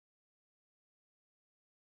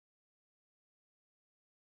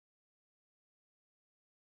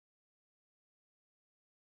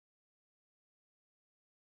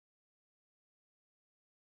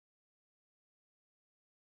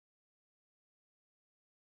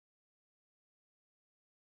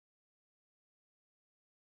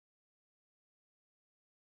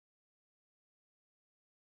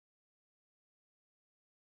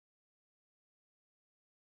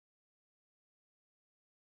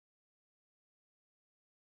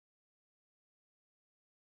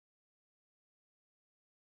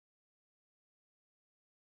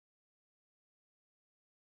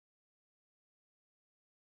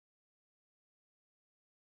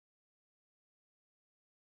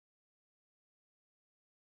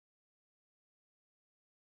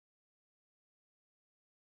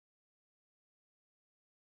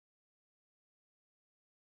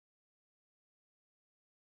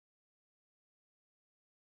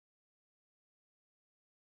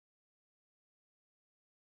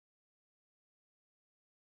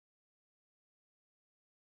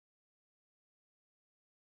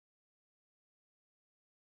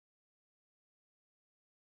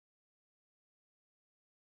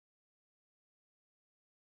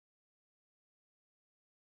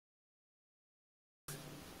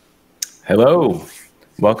Hello,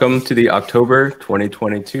 welcome to the October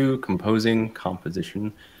 2022 Composing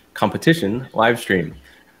Competition live stream.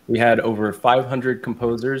 We had over 500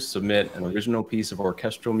 composers submit an original piece of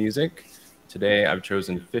orchestral music. Today, I've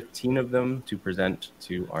chosen 15 of them to present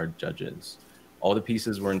to our judges. All the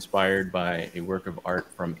pieces were inspired by a work of art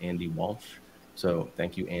from Andy Walsh. So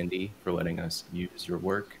thank you, Andy, for letting us use your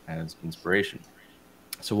work as inspiration.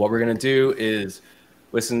 So what we're gonna do is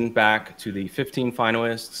listen back to the 15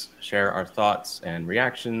 finalists, share our thoughts and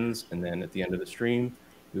reactions, and then at the end of the stream,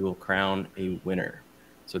 we will crown a winner.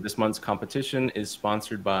 So this month's competition is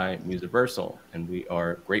sponsored by Musiversal, and we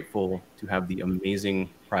are grateful to have the amazing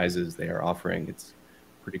prizes they are offering. It's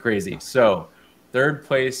pretty crazy. So third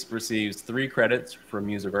place receives 3 credits from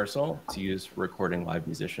Musiversal to use for recording live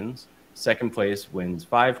musicians. Second place wins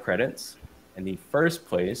 5 credits, and the first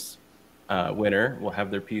place winner will have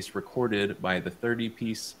their piece recorded by the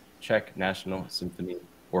 30-piece Czech National Symphony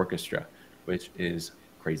Orchestra, which is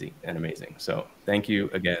crazy and amazing. So thank you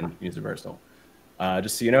again, Musiversal.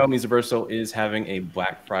 Just so you know, Musiversal is having a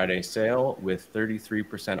Black Friday sale with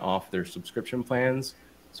 33% off their subscription plans.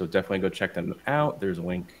 So definitely go check them out. There's a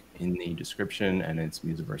link in the description, and it's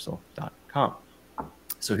musiversal.com.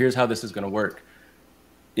 So here's how this is going to work.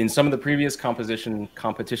 In some of the previous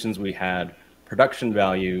competitions we had, production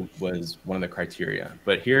value was one of the criteria,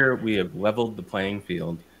 but here we have leveled the playing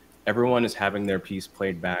field. Everyone is having their piece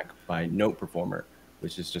played back by Note Performer,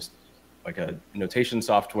 which is just like a notation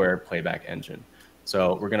software playback engine.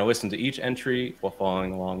 So we're going to listen to each entry while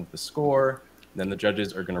following along with the score. Then the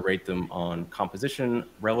judges are going to rate them on composition,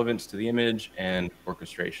 relevance to the image, and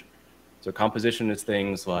orchestration. So composition is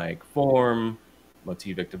things like form,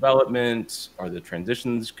 motivic development, are the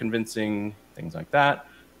transitions convincing, things like that.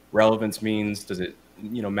 Relevance means, does it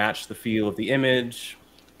match the feel of the image?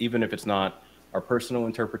 Even if it's not our personal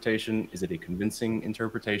interpretation, is it a convincing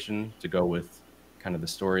interpretation to go with kind of the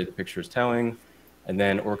story the picture is telling? And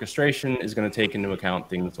then orchestration is going to take into account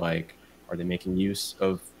things like, are they making use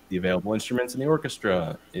of the available instruments in the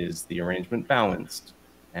orchestra? Is the arrangement balanced?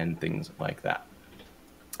 And things like that.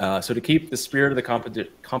 So to keep the spirit of the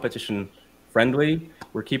competition friendly,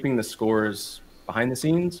 we're keeping the scores behind the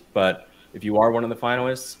scenes, but if you are one of the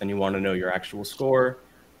finalists and you want to know your actual score,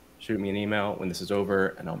 shoot me an email when this is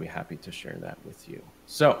over, and I'll be happy to share that with you.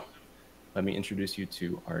 So let me introduce you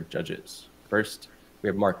to our judges. First, we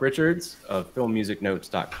have Mark Richards of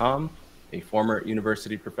filmmusicnotes.com, a former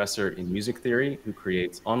university professor in music theory who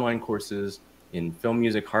creates online courses in film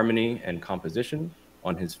music harmony and composition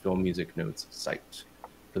on his Film Music Notes site.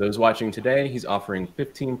 For those watching today, he's offering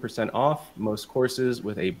 15% off most courses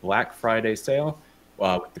with a Black Friday sale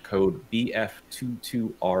with the code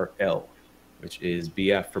BF22RL, which is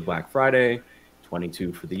BF for Black Friday,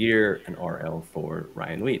 22 for the year, and RL for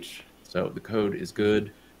Ryan Leach. So the code is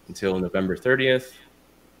good until November 30th.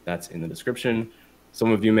 That's in the description. Some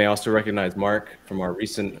of you may also recognize Mark from our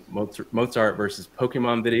recent Mozart versus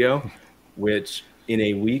Pokemon video, which in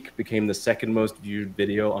a week became the second most viewed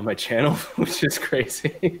video on my channel, which is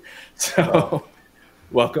crazy. So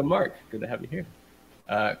welcome, Mark. Good to have you here.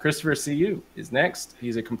 Christopher CU is next.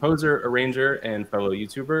 He's a composer, arranger, and fellow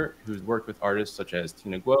YouTuber who's worked with artists such as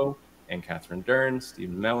Tina Guo and Catherine Dern,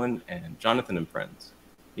 Stephen Mellon, and Jonathan and Friends.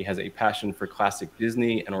 He has a passion for classic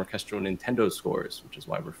Disney and orchestral Nintendo scores, which is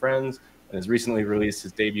why we're friends, and has recently released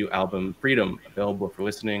his debut album, Freedom, available for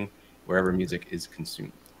listening wherever music is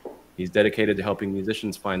consumed. He's dedicated to helping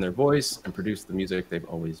musicians find their voice and produce the music they've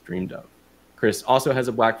always dreamed of. Chris also has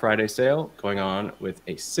a Black Friday sale going on with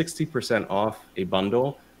a 60% off a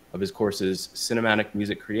bundle of his courses, Cinematic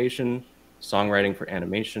Music Creation, Songwriting for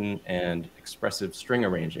Animation, and Expressive String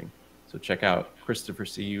Arranging. So check out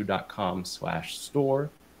christophercu.com/store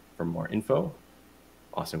for more info.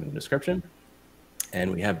 Also in the description.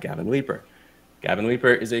 And we have Gavin Leeper. Gavin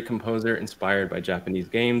Leeper is a composer inspired by Japanese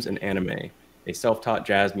games and anime, a self-taught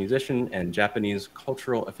jazz musician and Japanese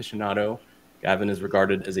cultural aficionado. Gavin is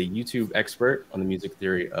regarded as a YouTube expert on the music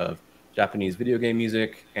theory of Japanese video game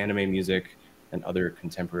music, anime music, and other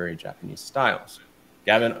contemporary Japanese styles.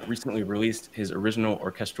 Gavin recently released his original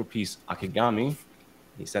orchestral piece, Akigami.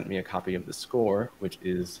 He sent me a copy of the score, which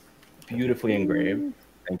is beautifully engraved.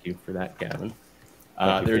 Thank you for that, Gavin.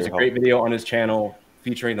 There's a great video on his channel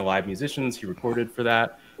featuring the live musicians he recorded for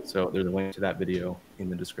that. So there's a link to that video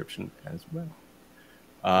in the description as well.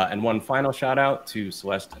 And one final shout out to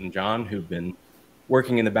Celeste and John, who've been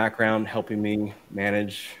working in the background, helping me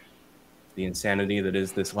manage the insanity that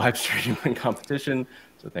is this live stream and competition.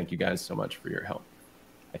 So thank you guys so much for your help.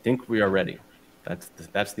 I think we are ready.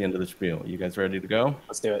 That's the end of the spiel. You guys ready to go?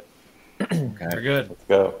 Let's do it. Okay. We're good. Let's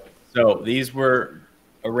go. So these were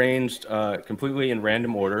arranged completely in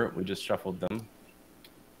random order. We just shuffled them.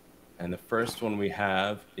 And the first one we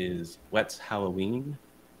have is Let's Halloween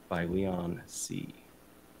by Leon C.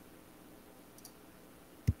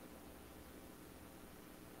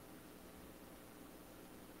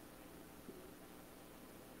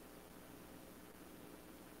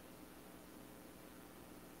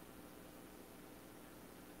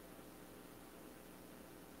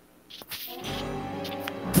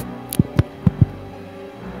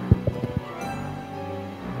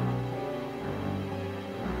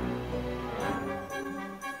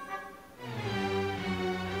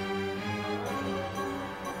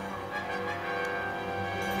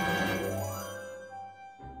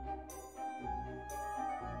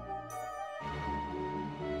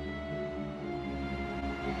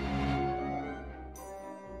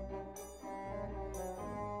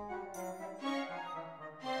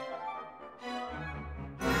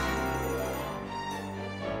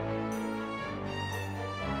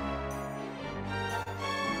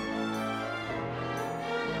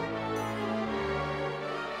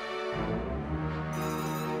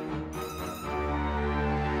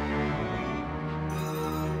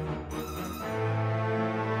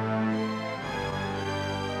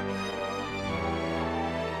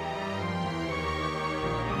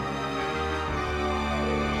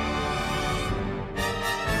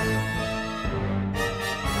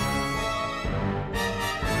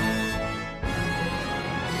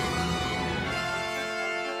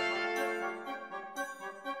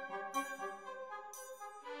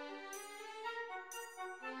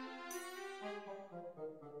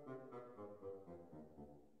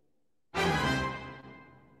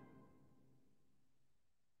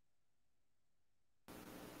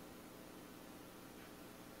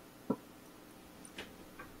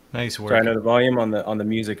 Nice work. So I know the volume on the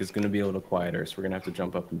music is going to be a little quieter, so we're going to have to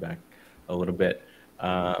jump up and back a little bit.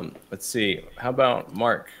 Let's see. How about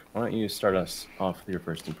Mark? Why don't you start us off with your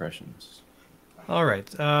first impressions? All right.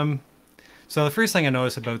 So the first thing I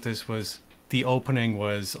noticed about this was the opening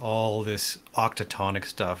was all this octatonic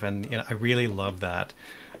stuff, and I really love that.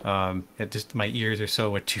 It just my ears are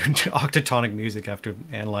so attuned to octatonic music after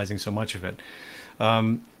analyzing so much of it.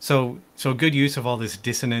 So good use of all this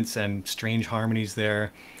dissonance and strange harmonies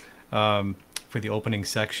there for the opening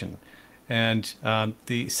section. And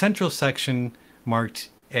the central section marked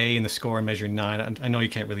A in the score, measure 9. I know you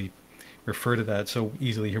can't really refer to that so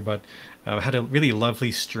easily here, but had a really lovely,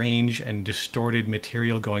 strange and distorted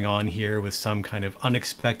material going on here with some kind of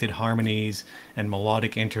unexpected harmonies and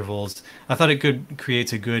melodic intervals. I thought it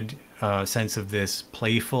creates a good sense of this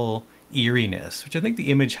playful eeriness, which I think the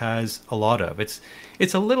image has a lot of. It's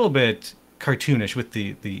a little bit cartoonish with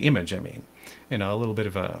the image, I mean, a little bit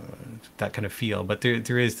of that kind of feel, but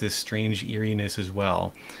there is this strange eeriness as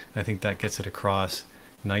well. I think that gets it across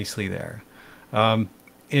nicely there.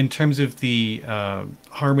 In terms of the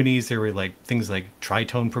harmonies, there were things like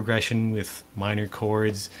tritone progression with minor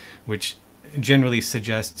chords, which generally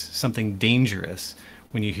suggests something dangerous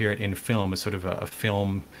when you hear it in film, as sort of a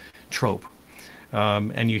film trope.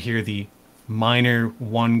 And you hear the minor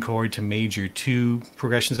 1 chord to major 2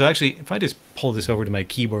 progression. So actually, if I just pull this over to my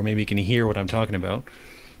keyboard, maybe you can hear what I'm talking about.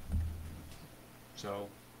 So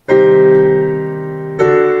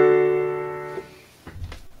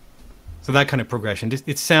that kind of progression,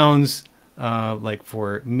 it sounds like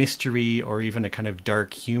for mystery or even a kind of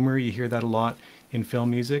dark humor. You hear that a lot in film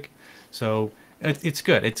music. So it's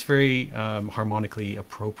good. It's very harmonically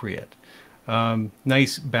appropriate.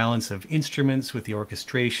 Nice balance of instruments with the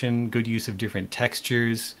orchestration, good use of different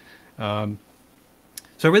textures. So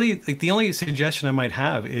really, the only suggestion I might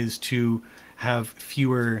have is to have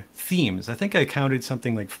fewer themes. I think I counted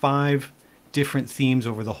something like 5 different themes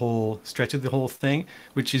over the whole stretch of the whole thing,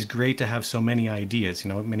 which is great to have so many ideas.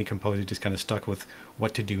 Many composers just kind of stuck with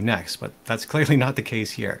what to do next, but that's clearly not the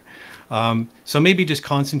case here. So maybe just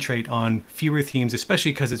concentrate on fewer themes,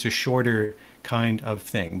 especially because it's a shorter kind of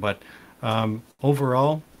thing. But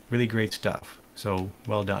overall, really great stuff. So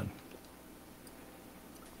well done.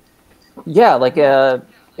 Yeah,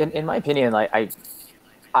 in my opinion,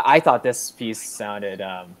 I thought this piece sounded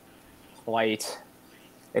quite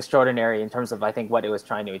extraordinary in terms of, I think, what it was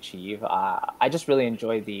trying to achieve. I just really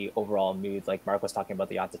enjoyed the overall mood, like Mark was talking about,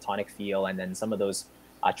 the octatonic feel, and then some of those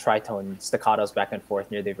tritone staccatos back and forth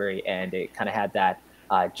near the very end. It kind of had that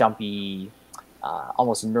jumpy,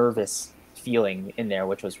 almost nervous feeling in there,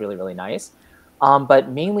 which was really, really nice. But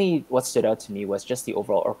mainly what stood out to me was just the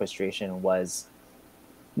overall orchestration was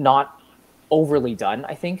not overly done,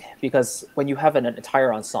 I think, because when you have an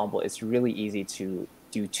entire ensemble, it's really easy to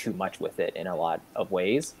do too much with it in a lot of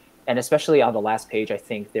ways. And especially on the last page, I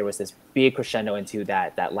think there was this big crescendo into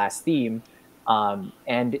that last theme.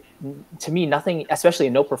 And to me, nothing, especially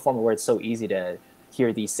in Note Performer, where it's so easy to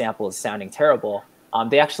hear these samples sounding terrible,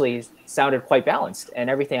 they actually sounded quite balanced, and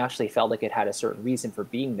everything actually felt like it had a certain reason for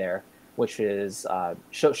being there, which is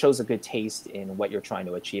shows a good taste in what you're trying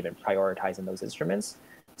to achieve and prioritizing those instruments.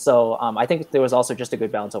 So I think there was also just a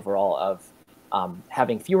good balance overall of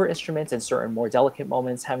having fewer instruments in certain more delicate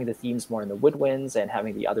moments, having the themes more in the woodwinds, and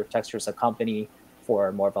having the other textures accompany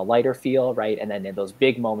for more of a lighter feel, right? And then in those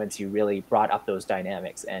big moments, you really brought up those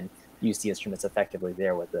dynamics and used the instruments effectively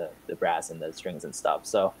there with the brass and the strings and stuff.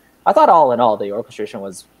 So I thought all in all, the orchestration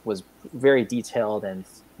was very detailed and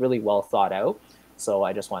really well thought out. So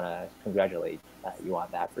I just want to congratulate you on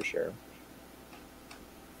that for sure.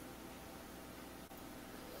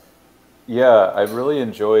 Yeah, I really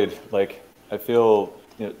enjoyed, like, I feel,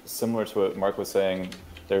 you know, similar to what Mark was saying,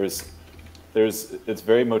 it's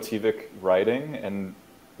very motivic writing, and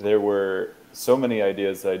there were so many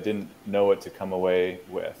ideas that I didn't know what to come away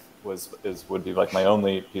with, would be like my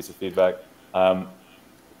only piece of feedback.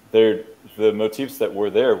 The motifs that were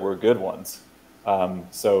there were good ones.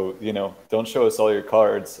 So, you know, don't show us all your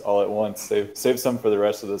cards all at once. Save some for the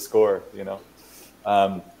rest of the score, you know.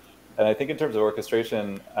 And I think in terms of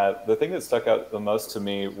orchestration, the thing that stuck out the most to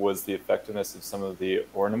me was the effectiveness of some of the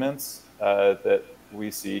ornaments that we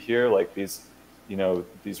see here, like these, you know,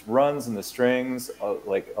 these runs and the strings,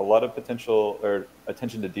 like a lot of potential or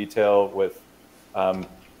attention to detail with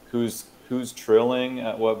who's trilling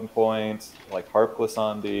at what point, like harp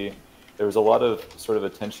glissandi. There was a lot of sort of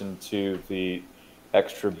attention to the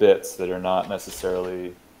extra bits that are not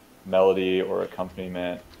necessarily melody or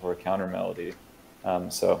accompaniment or a counter melody.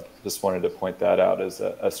 So just wanted to point that out as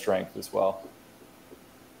a strength as well.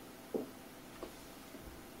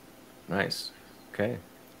 Nice. Okay.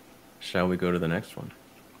 Shall we go to the next one?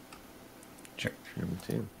 Sure. Number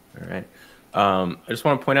 2. All right. I just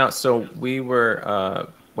want to point out, so we were,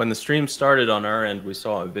 when the stream started on our end, we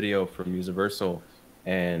saw a video from Universal,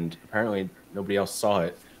 and apparently nobody else saw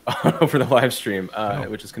it over the live stream,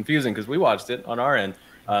 which is confusing because we watched it on our end.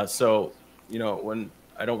 So, you know, when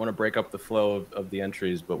I don't want to break up the flow of the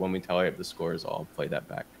entries, but when we tally up the scores, I'll play that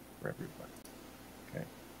back for everybody. Okay.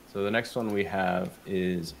 So the next one we have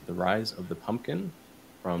is The Rise of the Pumpkin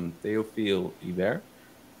from Théophile Yvert.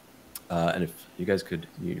 And if you guys could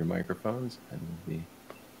mute your microphones, and we'll be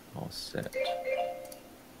all set.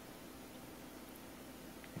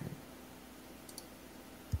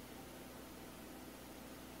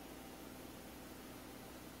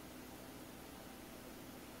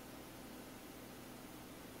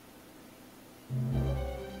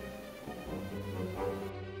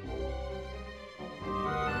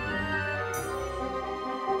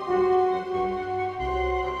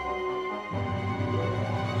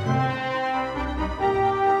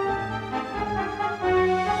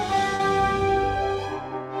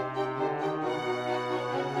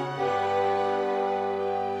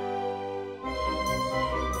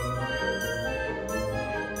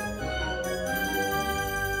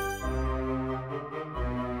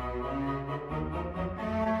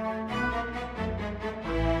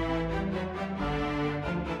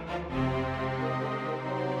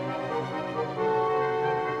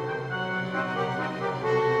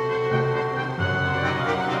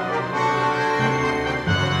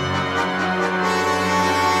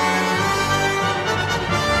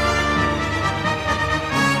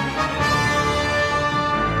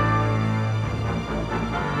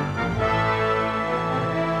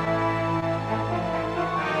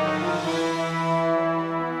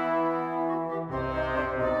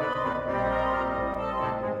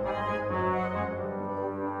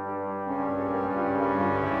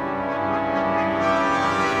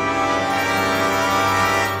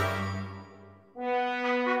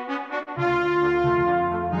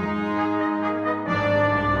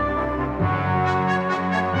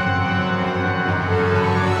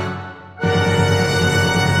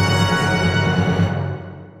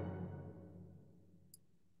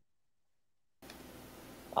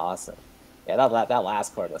 Awesome. Yeah, that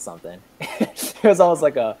last chord was something. It was almost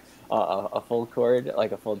like a full chord,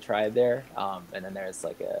 like a full triad there. And then there's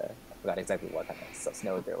like I forgot exactly what kind of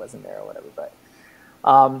note there was in there or whatever. But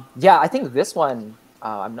yeah, I think this one,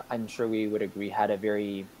 I'm sure we would agree, had a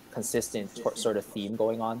very consistent sort of theme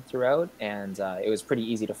going on throughout. And it was pretty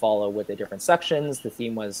easy to follow with the different sections. The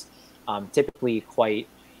theme was typically quite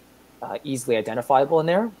easily identifiable in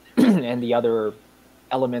there. And the other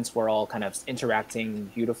elements were all kind of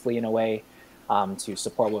interacting beautifully in a way to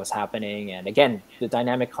support what was happening. And again, the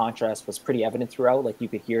dynamic contrast was pretty evident throughout. Like you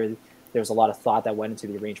could hear there was a lot of thought that went into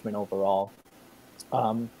the arrangement overall.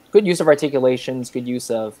 Good use of articulations, good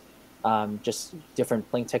use of just different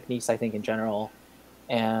playing techniques, I think, in general.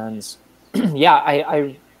 And yeah,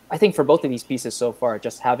 I think for both of these pieces so far,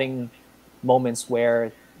 just having moments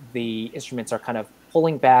where the instruments are kind of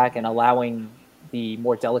pulling back and allowing the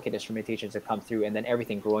more delicate instrumentation to come through, and then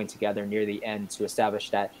everything growing together near the end to establish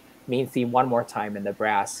that main theme one more time in the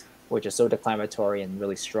brass, which is so declamatory and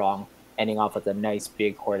really strong, ending off with a nice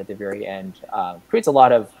big chord at the very end, creates a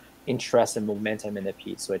lot of interest and momentum in the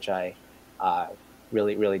piece, which I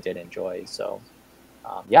really did enjoy. So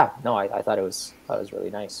yeah, no, I thought it was really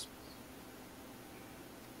nice.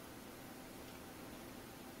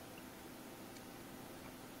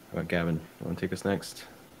 How about Gavin? You want to take us next?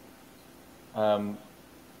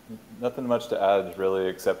 Nothing much to add, really,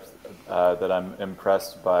 except that I'm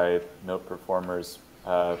impressed by Note Performer's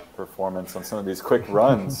performance on some of these quick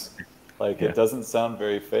runs. Like, it doesn't sound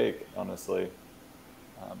very fake, honestly.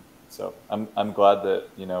 So I'm glad that,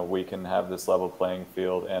 you know, we can have this level playing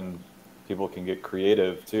field and people can get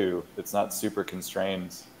creative too. It's not super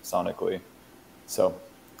constrained sonically. So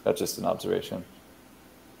that's just an observation.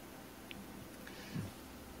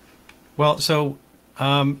 Well, so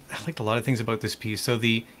I liked a lot of things about this piece. So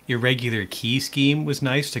the irregular key scheme was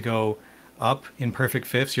nice to go up in perfect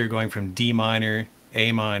fifths. You're going from D minor,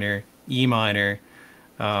 A minor, E minor.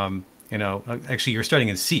 You know, actually you're starting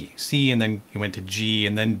in C, and then you went to G,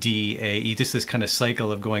 and then D, A, E, just this kind of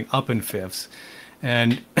cycle of going up in fifths.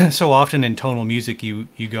 And so often in tonal music, you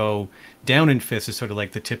go down in fifths is sort of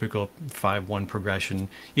like the typical 5-1 progression.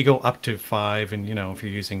 You go up to 5, and, you know, if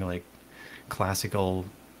you're using like classical,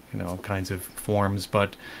 you know, kinds of forms,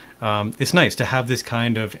 but it's nice to have this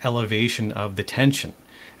kind of elevation of the tension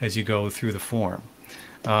as you go through the form.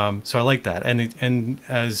 So I like that, and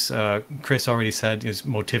as Chris already said, is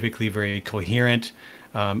motivically very coherent.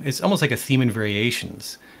 It's almost like a theme in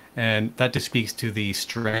variations, and that just speaks to the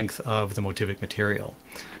strength of the motivic material.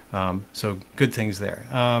 So good things there.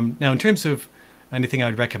 Now, in terms of anything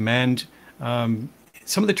I'd recommend,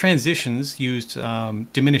 some of the transitions used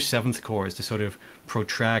diminished seventh chords to sort of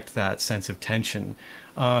protract that sense of tension.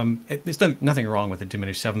 There's nothing wrong with a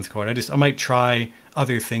diminished seventh chord. I might try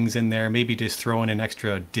other things in there, maybe just throw in an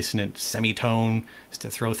extra dissonant semitone just to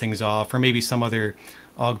throw things off, or maybe some other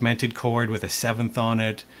augmented chord with a seventh on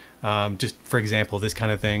it. Just for example, this kind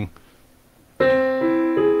of thing.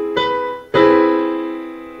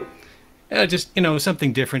 Just, you know,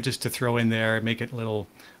 something different just to throw in there, make it a little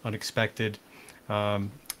unexpected.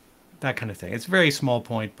 That kind of thing. It's a very small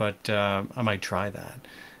point, but I might try that.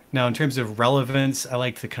 Now, in terms of relevance, I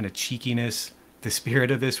like the kind of cheekiness. The spirit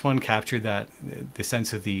of this one captured that, the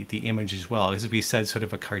sense of the image as well. As we said, sort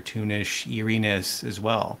of a cartoonish eeriness as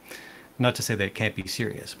well. Not to say that it can't be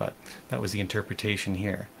serious, but that was the interpretation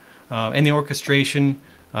here. And the orchestration,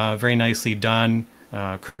 very nicely done.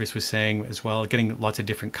 Chris was saying as well, getting lots of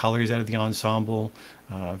different colors out of the ensemble,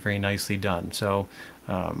 very nicely done. So,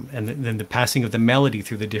 and then the passing of the melody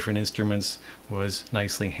through the different instruments was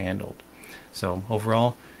nicely handled. So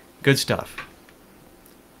overall, good stuff.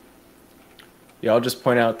 Yeah, I'll just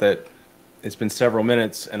point out that it's been several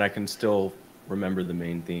minutes and I can still remember the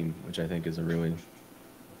main theme, which I think is a really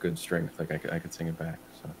good strength. Like I could sing it back.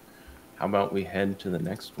 So how about we head to the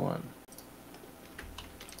next one?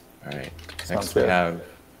 All right. Next we have,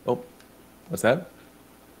 oh, what's that?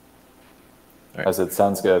 All right. I said,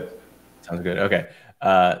 sounds good. Sounds good. Okay.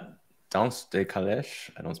 Danse de Caléche,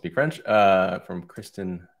 I don't speak French, from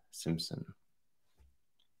Kristin Simpson.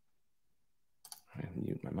 I'm going to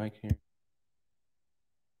mute my mic here.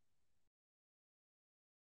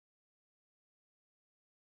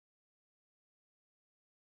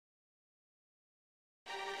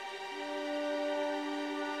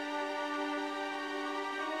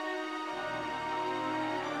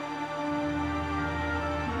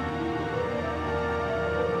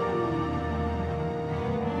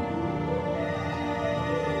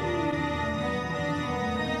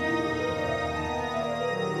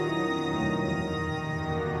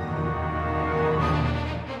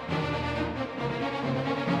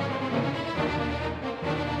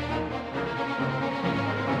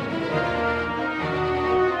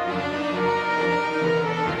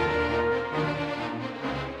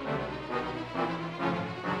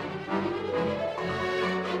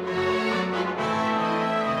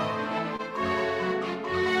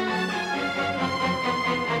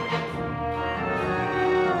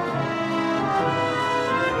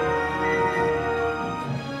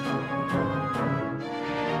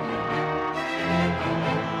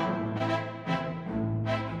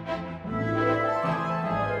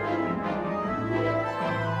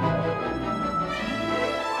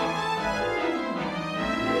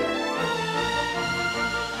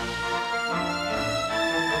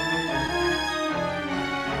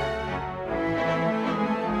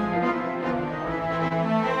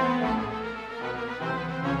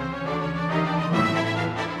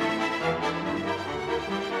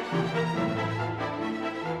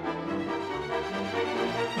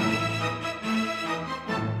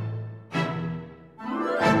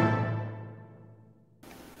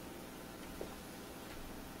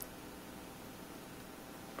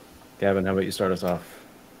 Gavin, how about you start us off?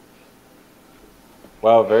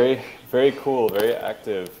 Wow, very, very cool, very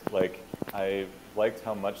active. Like, I liked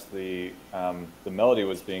how much the melody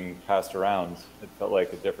was being passed around. It felt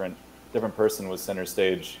like a different person was center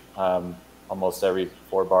stage almost every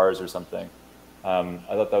 4 bars or something. I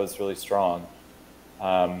thought that was really strong,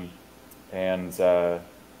 and I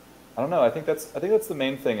don't know. I think that's the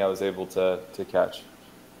main thing I was able to catch.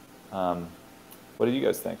 What do you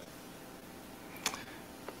guys think?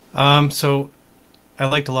 So I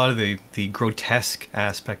liked a lot of the grotesque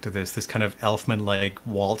aspect of this kind of Elfman-like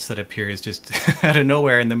waltz that appears just out of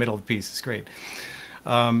nowhere in the middle of the piece. It's great.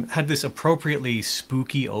 Had this appropriately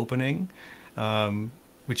spooky opening,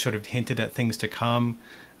 which sort of hinted at things to come.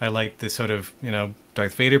 I liked this sort of,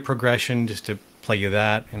 Darth Vader progression, just to play you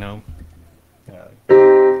that,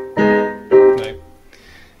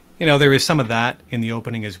 there is some of that in the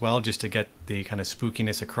opening as well, just to get the kind of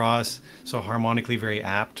spookiness across. So harmonically very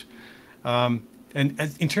apt. And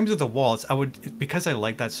in terms of the waltz, because I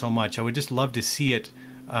like that so much, I would just love to see it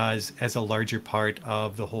as a larger part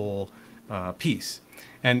of the whole piece.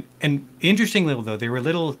 And interestingly, though, there were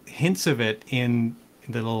little hints of it in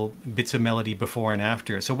little bits of melody before and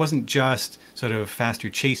after. So it wasn't just sort of faster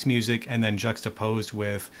chase music and then juxtaposed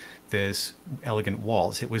with this elegant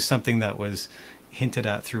waltz. It was something that was hinted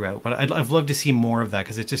at throughout. But I'd love to see more of that,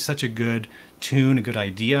 because it's just such a good tune, a good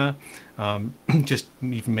idea. Just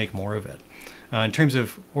even make more of it. In terms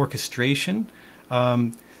of orchestration,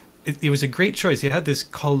 it was a great choice. It had this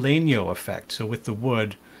Colegno effect, so with the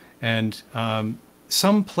wood, and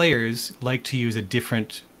some players like to use a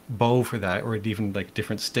different bow for that, or even like a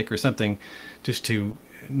different stick or something, just to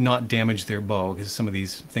not damage their bow, because some of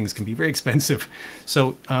these things can be very expensive.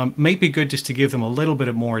 So might be good just to give them a little bit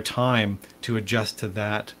of more time to adjust to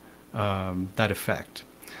that effect.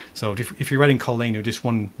 So if you're writing Colegno, just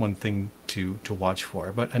one thing to watch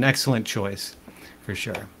for, but an excellent choice for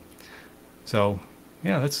sure. So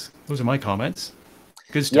yeah, those are my comments.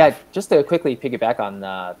 Good stuff. Yeah, just to quickly piggyback on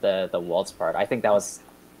the waltz part, I think that was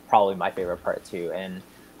probably my favorite part too, and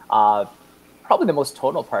probably the most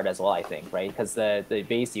tonal part as well, I think, right? Because the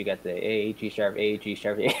bass, you get the A, G sharp, A, G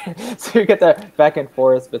sharp, A. So you get the back and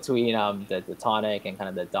forth between the tonic and kind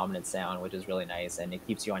of the dominant sound, which is really nice, and it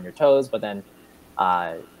keeps you on your toes. But then,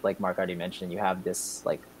 like Mark already mentioned, you have this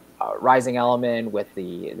like rising element with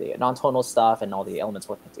the non-tonal stuff and all the elements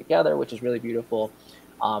working together, which is really beautiful.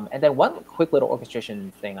 And then one quick little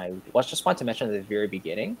orchestration thing I just want to mention at the very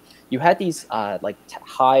beginning. You had these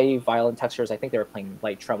high violin textures. I think they were playing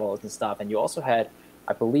light tremolos and stuff. And you also had,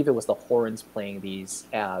 I believe it was the horns playing these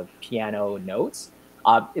piano notes.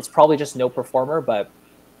 It's probably just no performer, but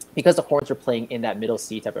because the horns are playing in that middle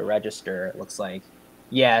C type of register, it looks like,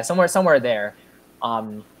 yeah, somewhere there.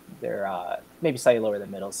 They're maybe slightly lower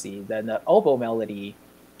than middle C. Then the oboe melody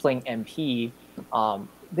playing MP,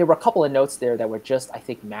 there were a couple of notes there that were just, I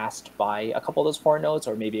think, masked by a couple of those horn notes,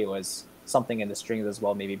 or maybe it was something in the strings as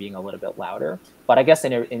well, maybe being a little bit louder. But I guess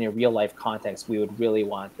in a real life context, we would really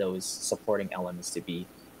want those supporting elements to be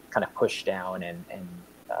kind of pushed down and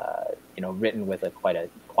written with quite a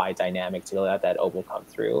quiet dynamic to let that oboe come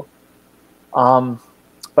through.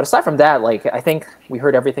 But aside from that, like, I think we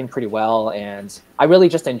heard everything pretty well, and I really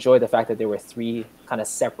just enjoyed the fact that there were 3 kind of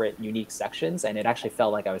separate, unique sections, and it actually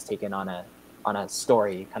felt like I was taken on a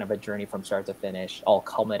story, kind of a journey from start to finish, all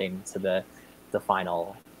culminating to the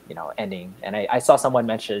final, ending. And I saw someone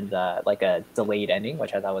mention like a delayed ending,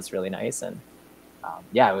 which I thought was really nice, and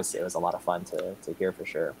yeah, it was a lot of fun to hear for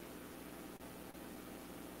sure.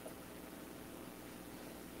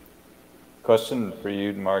 Question for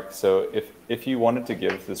you, Mark. So if you wanted to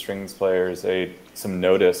give the strings players some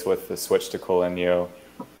notice with the switch to Colegno,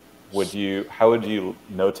 how would you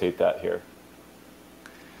notate that here?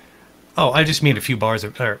 Oh, I just mean a few bars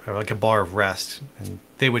or like a bar of rest, and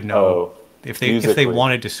they would know if they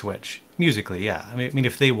wanted to switch musically. Yeah, I mean,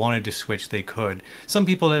 if they wanted to switch, they could. Some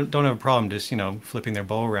people don't have a problem just flipping their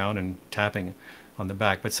bow around and tapping on the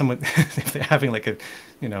back, but someone if they're having like a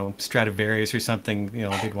Stradivarius or something,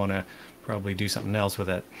 they'd want to probably do something else with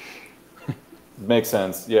it. Makes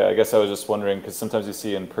sense. Yeah, I guess I was just wondering, because sometimes you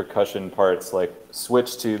see in percussion parts like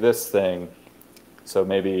switch to this thing, so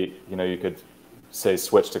maybe you could say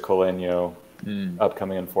switch to Colegno,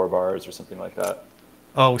 upcoming in 4 bars or something like that.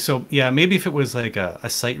 Oh, so yeah, maybe if it was like a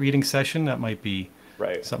sight reading session, that might be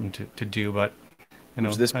something to do. But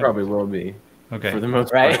which this probably will be. Okay. For the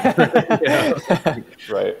most part. Yeah.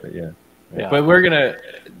 Right. But yeah. But we're gonna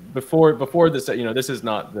before this, this is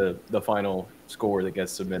not the final score that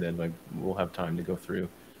gets submitted. Like, we'll have time to go through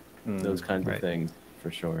those kinds of things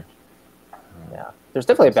for sure. Yeah, there's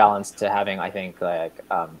definitely a balance to having, I think, like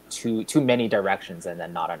too many directions and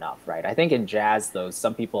then not enough, right? I think in jazz, though,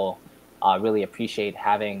 some people really appreciate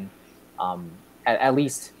having at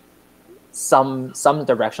least some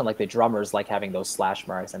direction, like the drummers like having those slash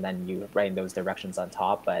marks and then you writing those directions on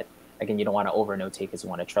top. But again, you don't want to over notate because you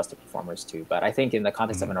want to trust the performers too. But I think in the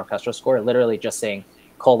context of an orchestral score, literally just saying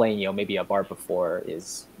colon, maybe a bar before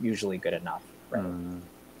is usually good enough, right?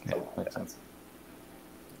 Yeah, makes sense.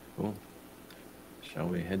 Cool. Shall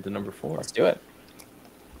we head to number 4? Let's do it.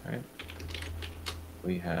 All right.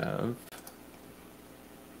 We have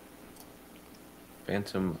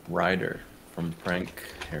Phantom Rider from Frank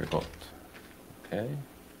Herrgott. Okay.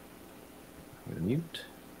 I'm gonna mute.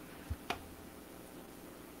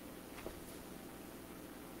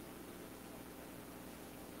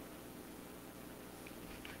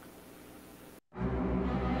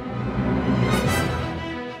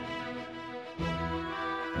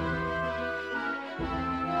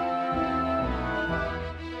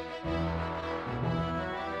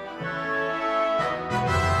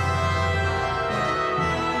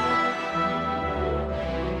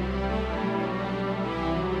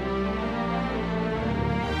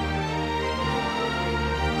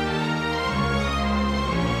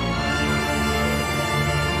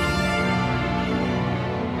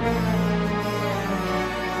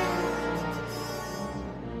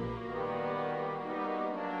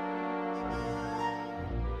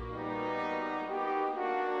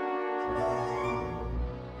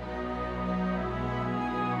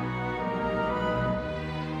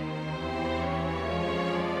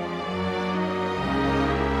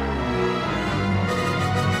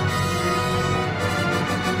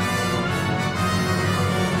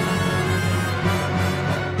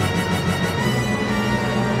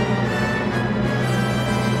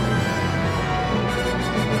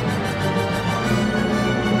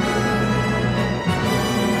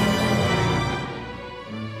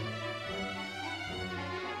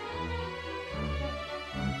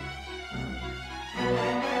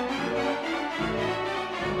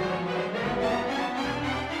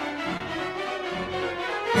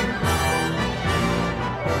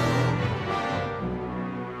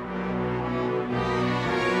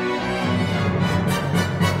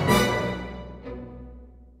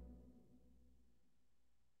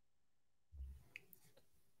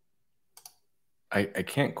 I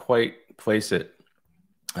can't quite place it,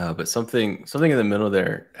 but something in the middle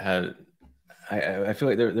there had. I feel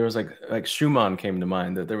like there was like Schumann came to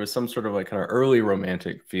mind, that there was some sort of like kind of early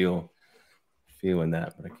romantic feel in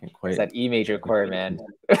that, but I can't quite. It's that E major chord, man.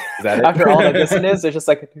 Is that it? After all the dissonance, it's just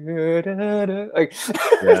like it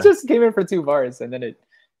just came in for 2 bars, and then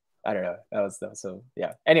I don't know. That was so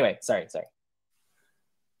yeah. Anyway, sorry. Okay,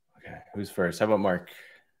 who's first? How about Mark?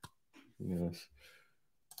 Yes.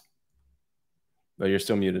 Oh, you're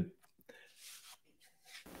still muted.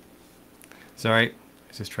 Sorry, I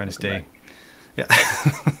was just trying to stay. Yeah.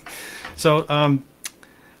 So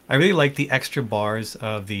I really like the extra bars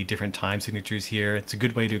of the different time signatures here. It's a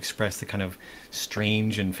good way to express the kind of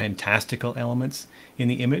strange and fantastical elements in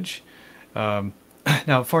the image. Now,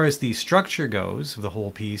 as far as the structure goes of the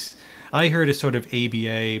whole piece, I heard a sort of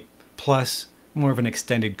ABA plus more of an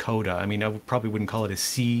extended coda. I mean, I probably wouldn't call it a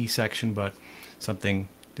C section, but something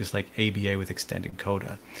just like ABA with extended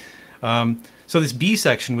coda. So this B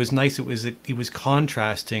section was nice. It was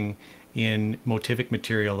contrasting in motivic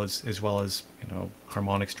material as well as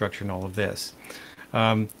harmonic structure and all of this.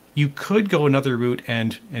 You could go another route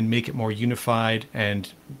and make it more unified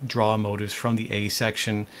and draw motives from the A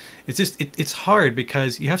section. It's just it's hard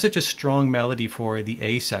because you have such a strong melody for the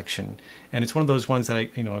A section, and it's one of those ones that I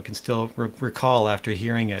can still recall after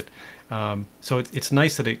hearing it. So it's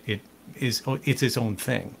nice that it's its own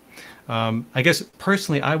thing. I guess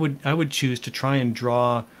personally, I would choose to try and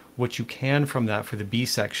draw what you can from that for the B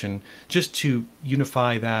section, just to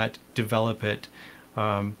unify that, develop it.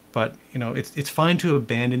 But it's fine to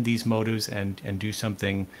abandon these motives and do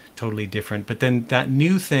something totally different. But then that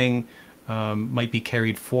new thing might be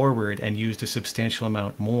carried forward and used a substantial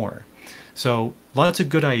amount more. So lots of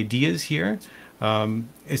good ideas here.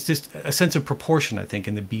 It's just a sense of proportion, I think,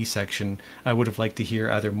 in the B section. I would have liked to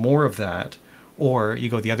hear either more of that, or you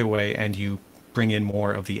go the other way and you bring in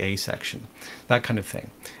more of the A section, that kind of thing.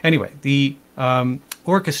 Anyway, the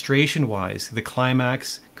orchestration-wise, the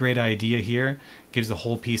climax, great idea here, gives the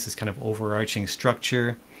whole piece this kind of overarching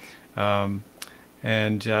structure. Yeah,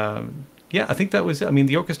 I think that was,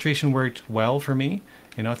 the orchestration worked well for me.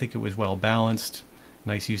 I think it was well balanced,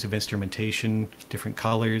 nice use of instrumentation, different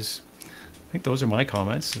colors. I think those are my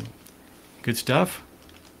comments. Good stuff.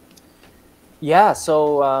 Yeah,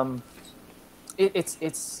 so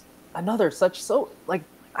it's another such so like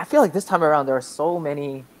I feel like this time around there are so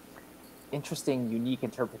many interesting, unique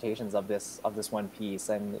interpretations of this one piece,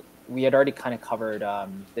 and we had already kind of covered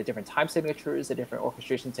the different time signatures, the different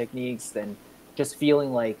orchestration techniques, then just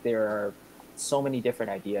feeling like there are so many different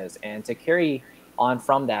ideas. And to carry on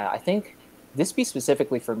from that, I think this piece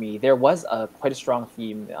specifically for me, there was quite a strong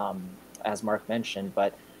theme, as Mark mentioned,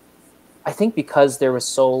 but I think because there was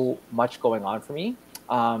so much going on for me,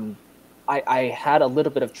 I had a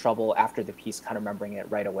little bit of trouble after the piece kind of remembering it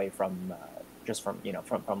right away from just from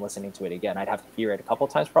from listening to it again. I'd have to hear it a couple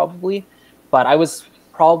times probably, but I was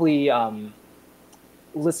probably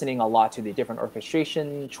listening a lot to the different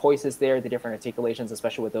orchestration choices there, the different articulations,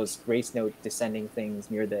 especially with those grace note descending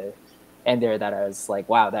things near the end there, that I was like,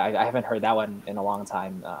 wow, I haven't heard that one in a long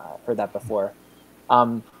time, heard that before.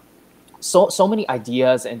 So many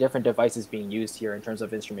ideas and different devices being used here in terms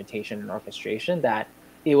of instrumentation and orchestration that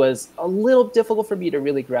it was a little difficult for me to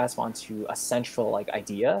really grasp onto a central like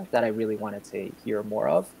idea that I really wanted to hear more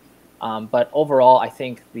of. But overall, I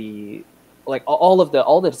think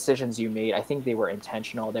all the decisions you made, I think they were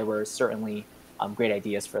intentional. There were certainly great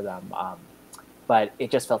ideas for them, but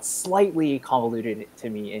it just felt slightly convoluted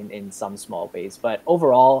to me in some small ways. But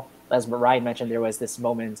overall, as Ryan mentioned, there was this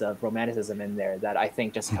moment of romanticism in there that I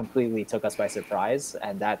think just completely took us by surprise,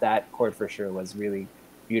 and that chord for sure was really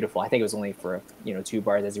beautiful. I think it was only for 2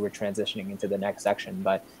 bars as you were transitioning into the next section,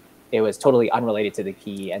 but it was totally unrelated to the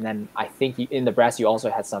key. And then I think in the brass you also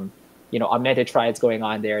had some augmented triads going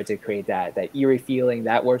on there to create that eerie feeling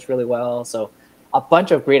that works really well. So a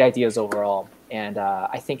bunch of great ideas overall, and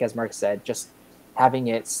I think, as Mark said, just having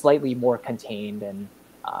it slightly more contained and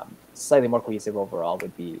slightly more cohesive overall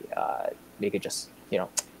would be make it just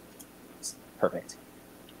perfect.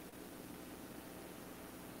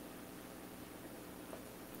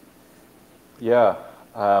 Yeah,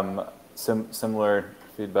 similar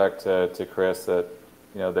feedback to Chris, that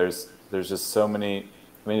there's just so many.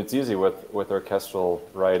 I mean, it's easy with orchestral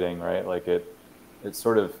writing, right? Like it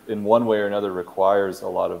sort of in one way or another requires a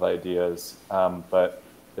lot of ideas, but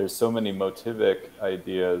there's so many motivic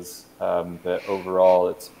ideas that overall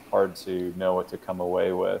it's hard to know what to come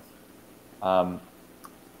away with.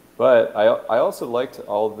 But I also liked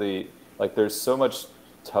all the, like, there's so much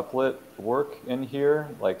tuplet work in here.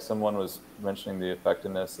 Like someone was mentioning the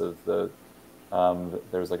effectiveness of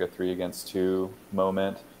there's like a 3 against 2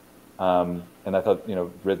 moment. And I thought,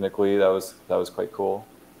 rhythmically that was quite cool.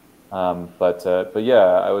 But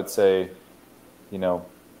yeah, I would say,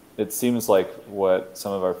 it seems like what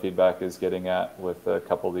some of our feedback is getting at with a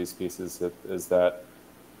couple of these pieces is that,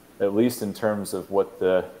 at least in terms of what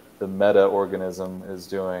the meta organism is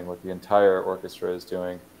doing, what the entire orchestra is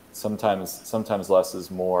doing, sometimes less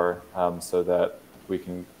is more, so that we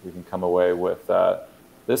can come away with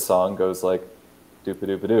this song goes like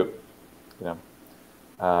doop-a-doop-a-doop,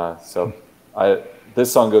 so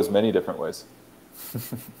this song goes many different ways.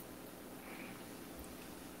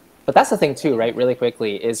 But that's the thing too, right? Really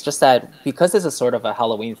quickly, is just that because this is sort of a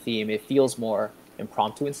Halloween theme, it feels more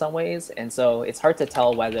impromptu in some ways, and so it's hard to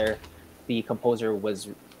tell whether the composer was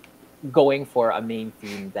going for a main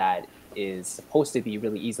theme that is supposed to be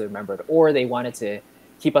really easily remembered, or they wanted to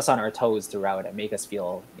keep us on our toes throughout and make us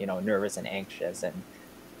feel, nervous and anxious and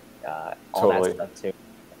all Totally. that stuff too.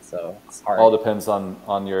 So it's hard. All depends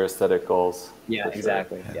on your aesthetic goals. Yeah,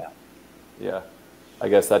 exactly. Sure. Yeah. I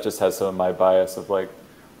guess that just has some of my bias of like,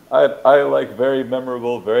 I like very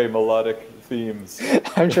memorable, very melodic themes.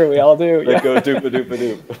 I'm sure we all do. That go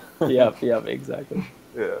doop-a-doop-a-doop. Yep, exactly.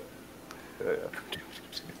 Yeah.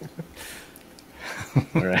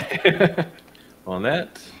 All right. On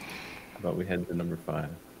that, how about we head to number 5?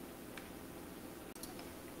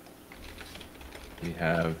 We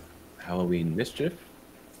have Halloween Mischief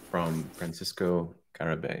from Francisco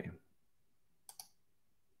Garibay.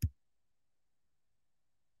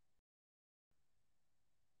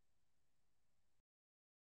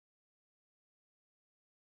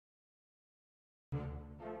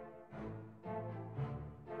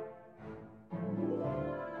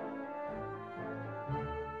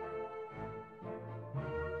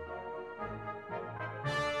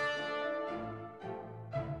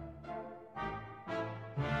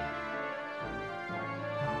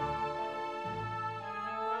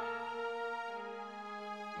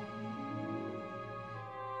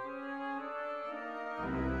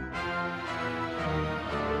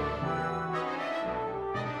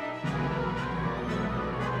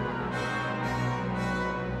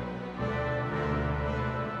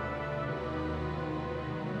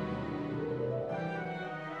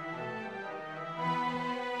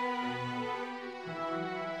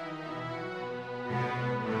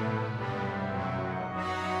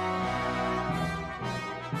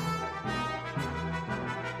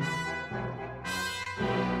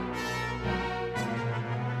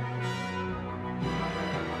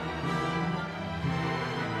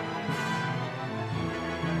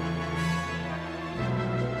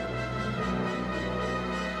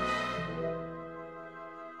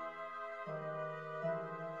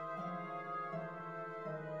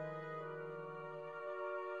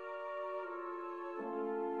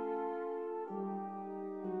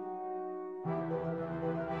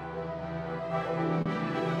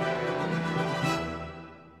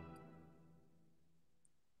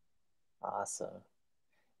 Awesome.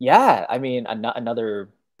 Yeah, I mean, another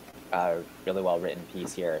really well written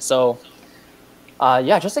piece here. So,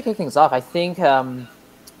 yeah, just to kick things off, I think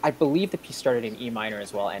I believe the piece started in E minor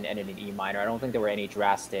as well and ended in E minor. I don't think there were any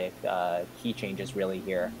drastic key changes really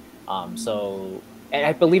here. So, and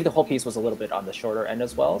I believe the whole piece was a little bit on the shorter end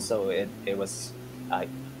as well. So it was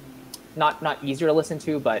not easier to listen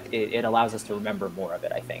to, but it allows us to remember more of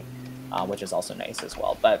it, I think, which is also nice as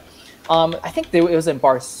well. But I think it was in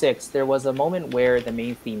bar 6. There was a moment where the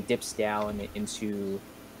main theme dips down into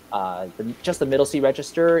just the middle C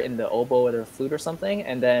register in the oboe or the flute or something,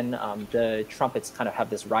 and then the trumpets kind of have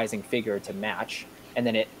this rising figure to match, and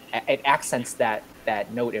then it accents that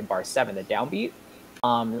note in bar 7, the downbeat,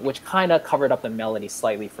 which kind of covered up the melody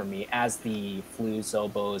slightly for me as the flutes,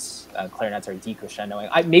 oboes, clarinets are decrescendoing.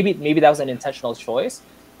 Maybe that was an intentional choice,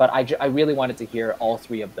 but I really wanted to hear all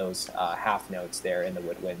 3 of those half notes there in the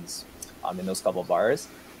woodwinds in those couple bars.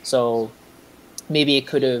 So maybe it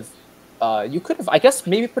could have. You could have, I guess,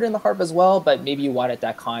 maybe put in the harp as well, but maybe you wanted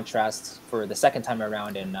that contrast for the second time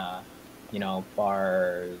around in,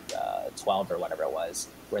 bar 12 or whatever it was,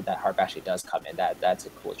 where that harp actually does come in. That's a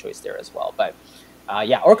cool choice there as well. But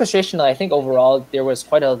yeah, orchestration, I think overall there was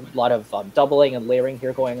quite a lot of doubling and layering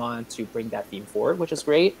here going on to bring that theme forward, which is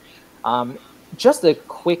great. Just a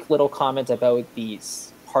quick little comment about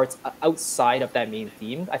these parts outside of that main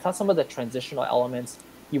theme. I thought some of the transitional elements,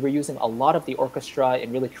 you were using a lot of the orchestra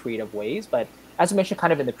in really creative ways, but as I mentioned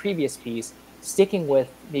kind of in the previous piece, sticking with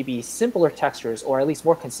maybe simpler textures or at least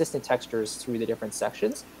more consistent textures through the different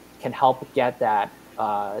sections can help get that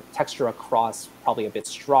texture across probably a bit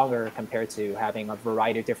stronger compared to having a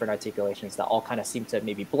variety of different articulations that all kind of seem to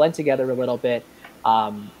maybe blend together a little bit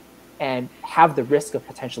and have the risk of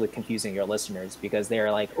potentially confusing your listeners because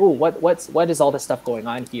they're like, oh, what is all this stuff going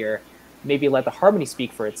on here? Maybe let the harmony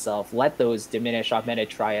speak for itself, let those diminished augmented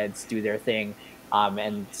triads do their thing,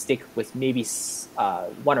 and stick with maybe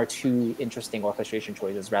 1 or 2 interesting orchestration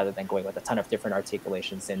choices rather than going with a ton of different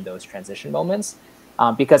articulations in those transition moments.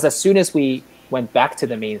 Because as soon as we went back to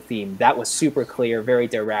the main theme, that was super clear, very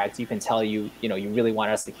direct. You can tell you really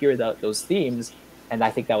want us to hear those themes, and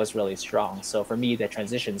I think that was really strong. So for me, the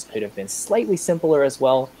transitions could have been slightly simpler as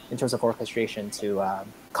well in terms of orchestration to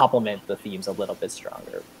complement the themes a little bit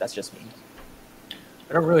stronger. That's just me.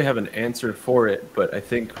 I don't really have an answer for it, but I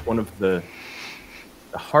think one of the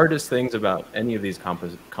hardest things about any of these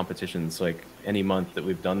competitions, like any month that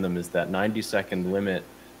we've done them, is that 90-second limit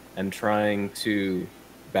and trying to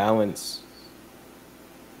balance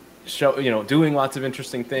doing lots of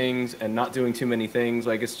interesting things and not doing too many things.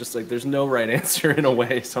 Like, it's just like there's no right answer in a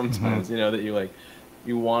way sometimes, that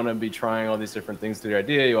you want to be trying all these different things to your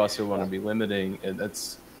idea. You also want to be limiting. And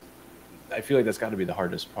I feel like that's got to be the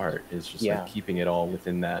hardest part, is just like keeping it all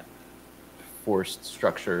within that forced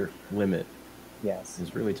structure limit. Yes.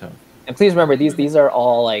 Is really tough. And please remember, these are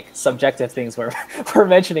all like subjective things we're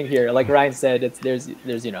mentioning here. Like Ryan said,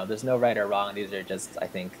 there's no right or wrong. These are just, I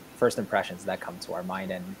think, first impressions that come to our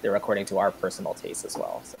mind, and they're according to our personal taste as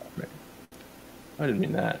well. So. Right. I didn't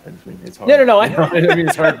mean that. I just mean it's hard. No. I mean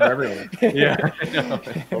it's hard for everyone. Yeah, I know.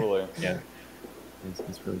 Totally. Yeah,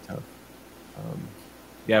 it's really tough.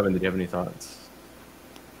 Gavin, did you have any thoughts?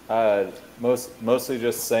 Mostly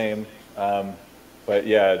just same, but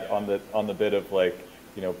yeah, on the bit of like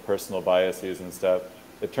personal biases and stuff.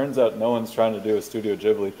 It turns out no one's trying to do a Studio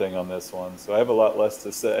Ghibli thing on this one, so I have a lot less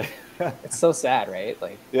to say. It's so sad, right?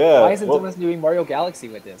 Like, yeah, why isn't someone doing Mario Galaxy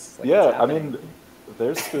with this? Like, yeah, I mean,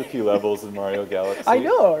 there's spooky levels in Mario Galaxy. I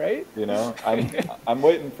know, right? I'm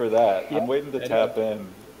waiting for that. Yeah, I'm waiting to tap in.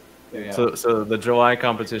 Yeah. So the July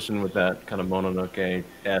competition with that kind of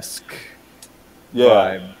Mononoke-esque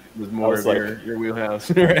vibe was more of like, your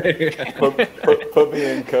wheelhouse, right? put me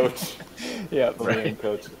in, coach. Yeah, put me in,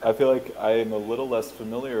 coach. I feel like I am a little less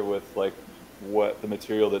familiar with like what the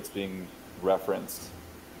material that's being referenced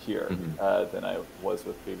here than I was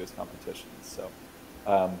with previous competitions.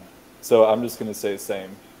 So I'm just going to say same.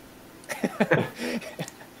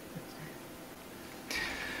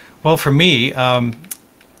 Well, for me,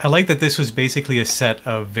 I like that this was basically a set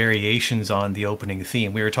of variations on the opening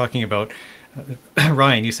theme. We were talking about,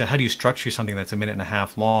 Ryan, you said, how do you structure something that's 1.5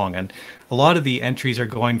 minutes long? And a lot of the entries are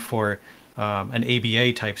going for an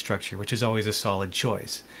ABA type structure, which is always a solid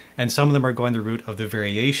choice. And some of them are going the route of the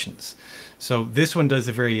variations. So this one does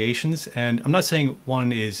the variations, and I'm not saying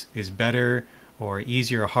one is better or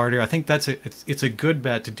easier or harder. I think it's a good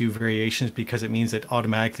bet to do variations because it means that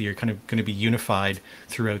automatically you're kind of going to be unified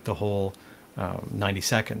throughout the whole 90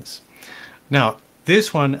 seconds. Now,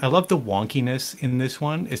 this one, I love the wonkiness in this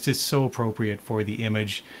one. It's just so appropriate for the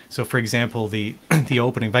image. So for example, the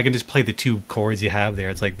opening, if I can just play the 2 chords you have there,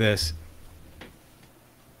 it's like this.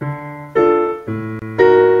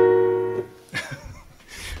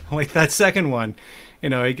 like that second one,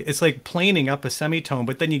 it's like planing up a semitone,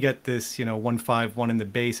 but then you get this, 1-5-1 in the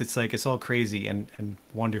bass. It's like, it's all crazy and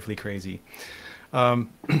wonderfully crazy.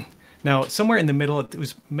 Now, somewhere in the middle, it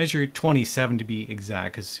was measured 27 to be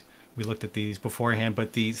exact, because we looked at these beforehand,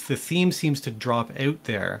 but the theme seems to drop out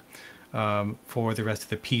there for the rest of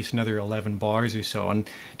the piece, another 11 bars or so. And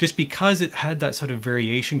just because it had that sort of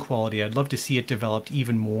variation quality, I'd love to see it developed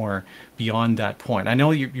even more beyond that point. I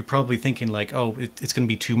know you're probably thinking like, oh, it's going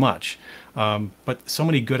to be too much. But so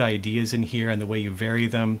many good ideas in here, and the way you vary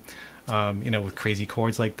them, with crazy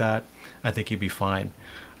chords like that, I think you'd be fine.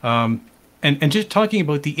 And just talking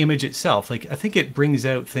about the image itself, like I think it brings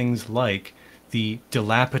out things like the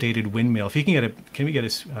dilapidated windmill. If you can we get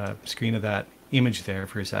a screen of that image there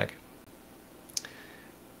for a sec?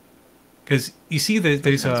 Because you see that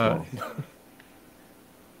there's a...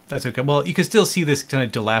 That's okay. Well, you can still see this kind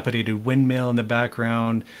of dilapidated windmill in the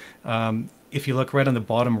background. If you look right on the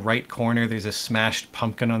bottom right corner, there's a smashed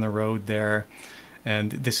pumpkin on the road there.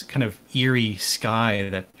 And this kind of eerie sky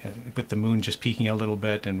that, with the moon just peeking out a little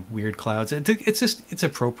bit and weird clouds. It's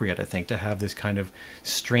appropriate, I think, to have this kind of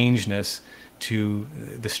strangeness to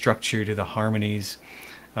the structure, to the harmonies.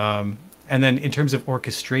 And then in terms of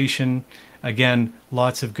orchestration, again,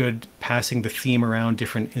 lots of good passing the theme around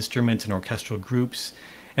different instruments and orchestral groups.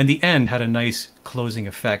 And the end had a nice closing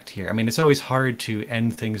effect here. I mean, it's always hard to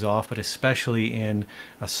end things off, but especially in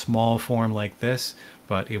a small form like this,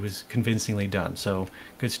 but it was convincingly done. So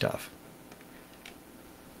good stuff.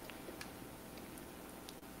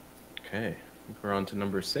 Okay, I think we're on to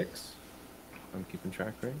number 6. I'm keeping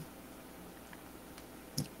track, right?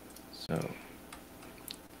 So,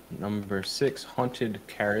 number 6, Haunted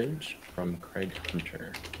Carriage from Craig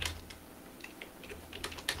Hunter.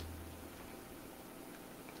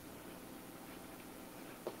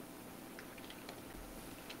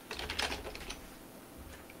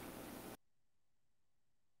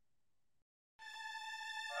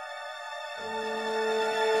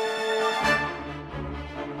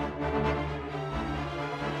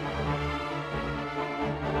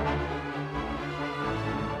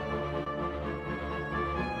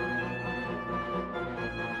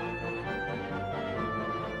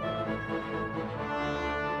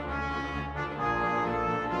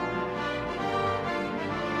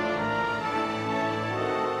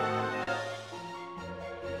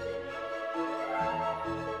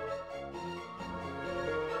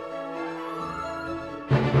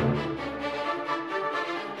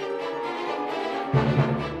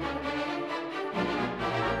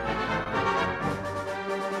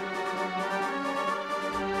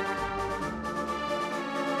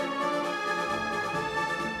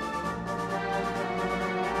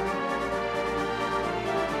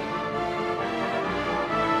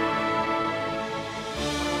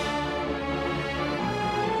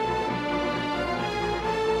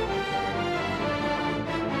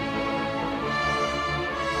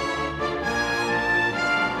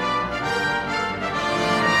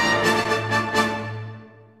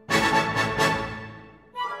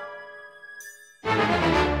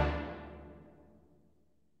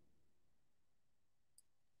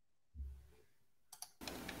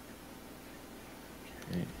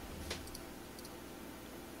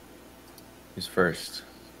 Who's first?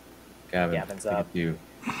 Gavin. Gavin's up. You.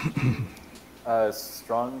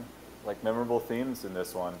 Strong, like memorable themes in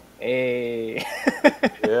this one. Hey.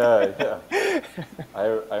 Yeah.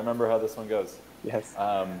 I remember how this one goes. Yes.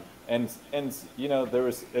 And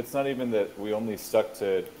it's not even that we only stuck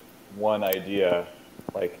to one idea.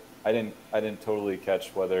 Like I didn't totally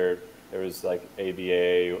catch whether there was like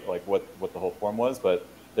ABA, like what the whole form was, but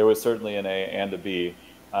there was certainly an A and a B.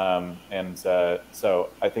 So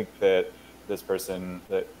I think that this person,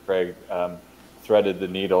 that Craig, threaded the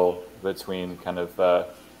needle between kind of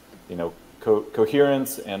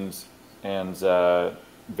coherence and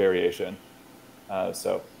variation.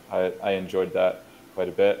 So I enjoyed that quite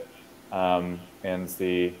a bit. And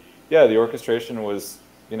the orchestration was,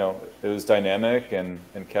 it was dynamic and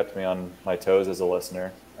kept me on my toes as a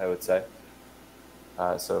listener, I would say.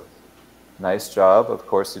 So nice job. Of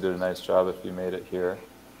course you did a nice job if you made it here.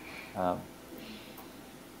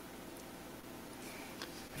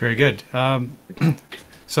 Very good.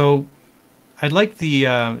 So I'd like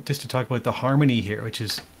just to talk about the harmony here, which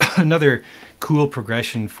is another cool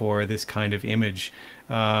progression for this kind of image.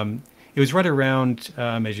 It was right around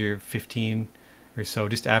measure 15 or so,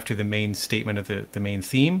 just after the main statement of the main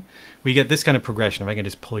theme. We get this kind of progression. If I can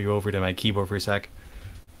just pull you over to my keyboard for a sec.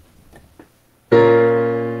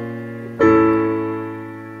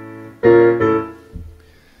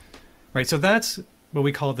 Right, so that's what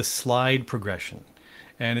we call the slide progression.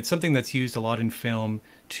 And it's something that's used a lot in film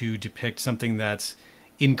to depict something that's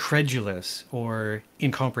incredulous or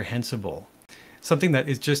incomprehensible. Something that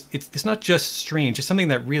is just, it's not just strange, it's something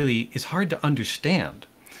that really is hard to understand.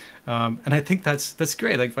 And I think that's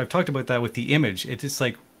great. Like I've talked about that with the image. It's just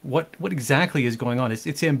like, what exactly is going on?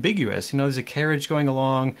 It's ambiguous. You know, there's a carriage going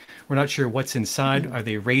along. We're not sure what's inside. Are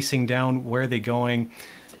they racing down? Where are they going?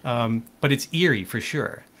 But it's eerie for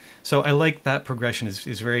sure. So I like that progression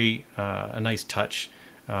is very a nice touch,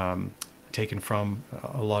 taken from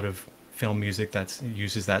a lot of film music that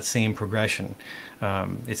uses that same progression.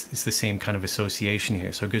 It's the same kind of association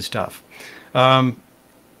here. So good stuff.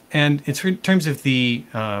 And in terms of the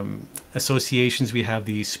associations, we have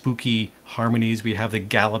the spooky harmonies, we have the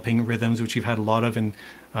galloping rhythms, which you've had a lot of in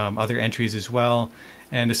other entries as well.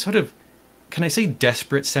 And a sort of, can I say,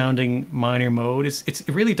 desperate sounding minor mode? It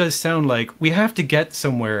really does sound like we have to get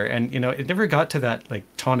somewhere. And, you know, it never got to that like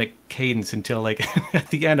tonic cadence until like at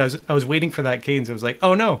the end. I was waiting for that cadence. I was like,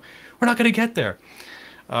 oh no, we're not going to get there.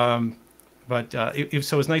 So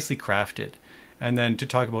it was nicely crafted. And then to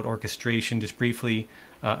talk about orchestration just briefly,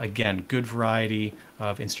 again, good variety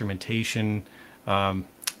of instrumentation.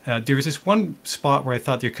 There was this one spot where I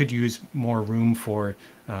thought there could use more room for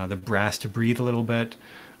the brass to breathe a little bit.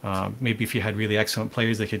 Maybe if you had really excellent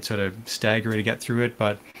players, they could sort of stagger to get through it,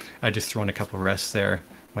 but I just thrown a couple of rests there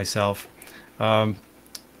myself. So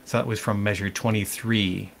that was from measure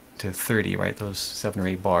 23 to 30, right? Those 7 or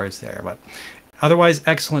 8 bars there. But otherwise,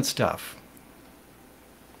 excellent stuff.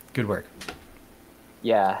 Good work.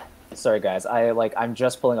 Yeah. Sorry guys, I'm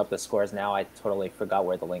just pulling up the scores now. I totally forgot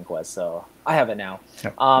where the link was, so I have it now.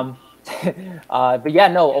 Yep. But yeah,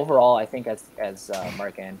 no, overall, I think as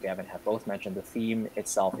Mark and Gavin have both mentioned, the theme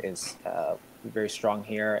itself is very strong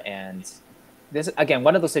here. And this, again,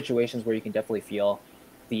 one of those situations where you can definitely feel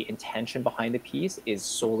the intention behind the piece is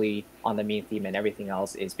solely on the main theme, and everything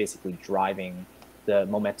else is basically driving the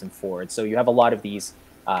momentum forward. So you have a lot of these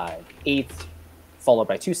eighth followed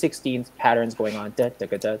by 2/16 patterns going on, da, da,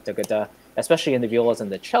 da, da, da, da, especially in the violas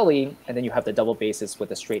and the celli. And then you have the double basses with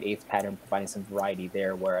the straight eighth pattern providing some variety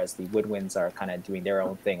there, whereas the woodwinds are kind of doing their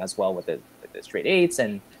own thing as well with the straight eights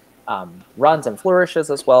and runs and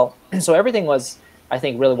flourishes as well. So everything was, I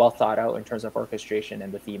think, really well thought out in terms of orchestration,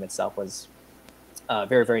 and the theme itself was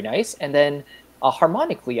very, very nice. And then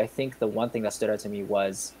harmonically, I think the one thing that stood out to me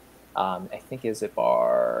was, I think, is it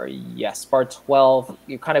bar 12.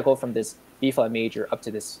 You kind of go from this B flat major up to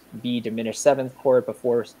this B diminished 7th chord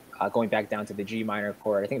before going back down to the G minor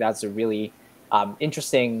chord. I think that's a really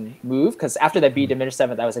interesting move, because after that B diminished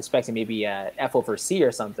 7th, I was expecting maybe a F over C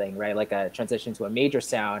or something, right? Like a transition to a major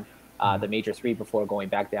sound, the major 3 before going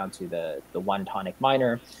back down to the 1 tonic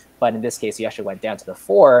minor. But in this case, you actually went down to the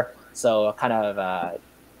 4. So kind of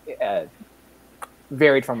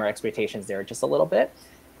varied from our expectations there just a little bit.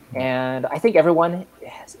 And I think everyone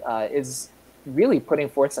is really putting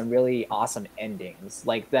forth some really awesome endings,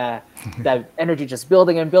 like that energy just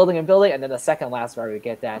building and building and building, and then the second last bar we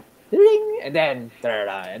get that ding, and then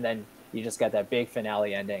and then you just get that big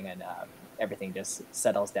finale ending, and everything just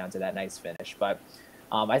settles down to that nice finish. But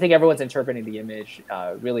I think everyone's interpreting the image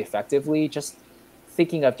really effectively, just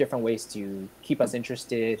thinking of different ways to keep us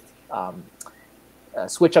interested,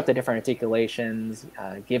 switch up the different articulations,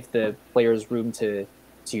 give the players room to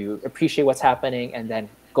appreciate what's happening, and then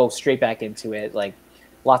go straight back into it. Like,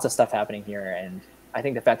 lots of stuff happening here, and I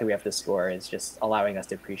think the fact that we have this score is just allowing us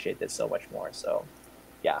to appreciate this so much more. So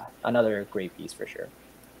yeah, another great piece for sure.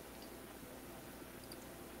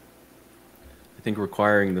 I think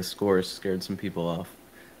requiring the score scared some people off,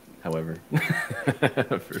 however.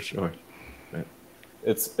 For sure. But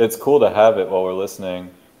It's cool to have it while we're listening.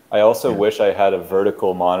 I also wish I had a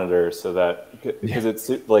vertical monitor, so that, because it's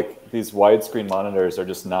like these widescreen monitors are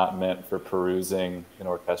just not meant for perusing an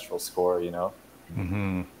orchestral score, you know?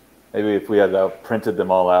 Mm-hmm. Maybe if we had printed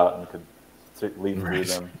them all out and could lead through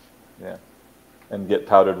them, and get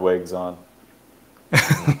powdered wigs on. all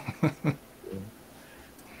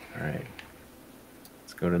right.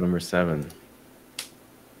 Let's go to number 7.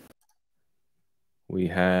 We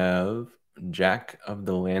have Jack of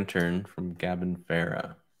the Lantern from Gabin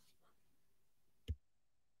Ferra.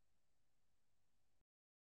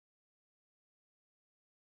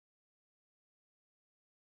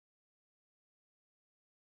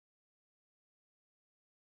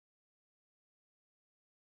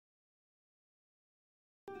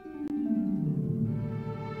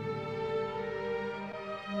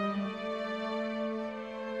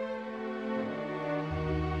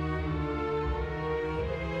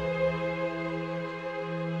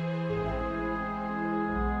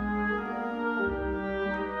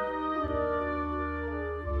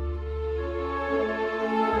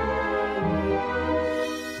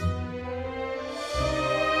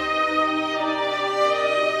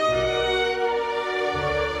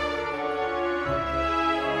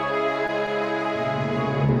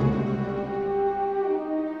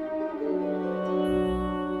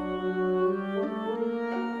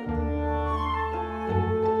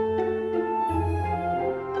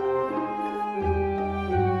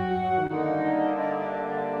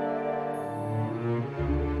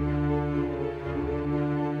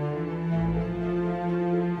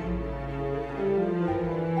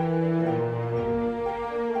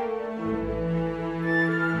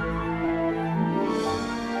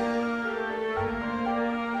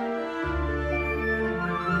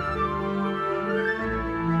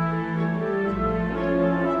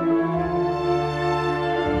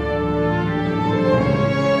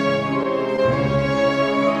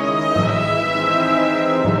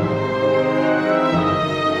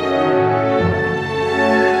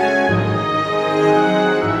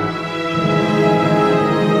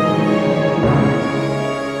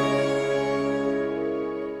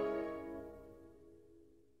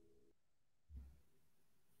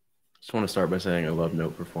 Just want to start by saying I love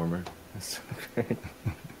Note Performer. That's so great.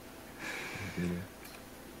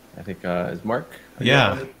 I think, is Mark?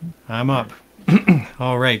 Yeah, I'm up.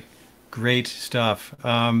 All right, great stuff.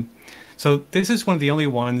 So this is one of the only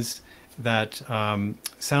ones that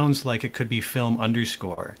sounds like it could be film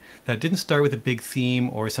underscore. That didn't start with a big theme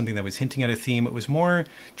or something that was hinting at a theme. It was more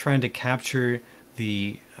trying to capture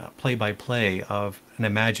the play-by-play of an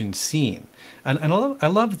imagined scene. And I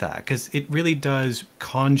love that because it really does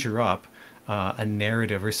conjure up a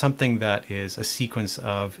narrative or something that is a sequence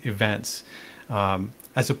of events.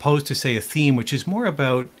 As opposed to, say, a theme, which is more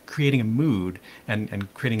about creating a mood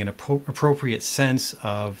and creating an appropriate sense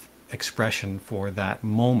of expression for that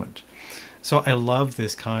moment. So I love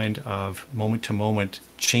this kind of moment-to-moment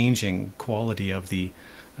changing quality of the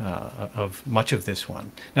of much of this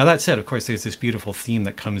one. Now that said, of course, there's this beautiful theme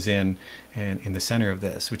that comes in and in the center of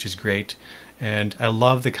this, which is great. And I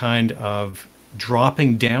love the kind of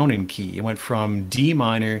dropping down in key. It went from D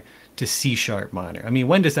minor to C sharp minor. I mean,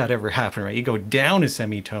 when does that ever happen, right? You go down a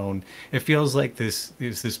semitone, it feels like there's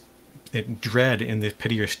this dread in the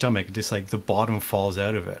pit of your stomach, just like the bottom falls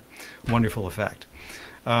out of it. Wonderful effect.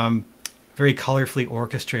 Very colorfully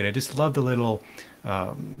orchestrated. I just love the little,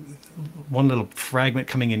 one little fragment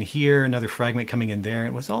coming in here, another fragment coming in there.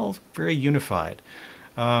 It was all very unified.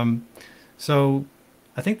 So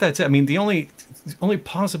I think that's it. I mean, the only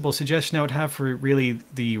possible suggestion I would have for really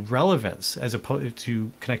the relevance as opposed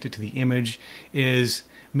to connected to the image is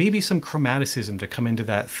maybe some chromaticism to come into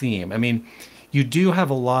that theme. I mean, you do have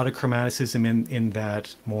a lot of chromaticism in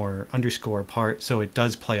that more underscore part, so it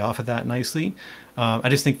does play off of that nicely. I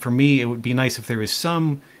just think for me, it would be nice if there was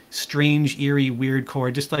some strange, eerie, weird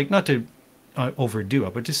chord, just like, not to overdo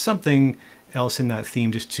it, but just something else in that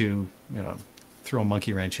theme just to, you know, throw a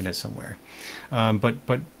monkey wrench in it somewhere.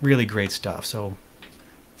 But really great stuff. So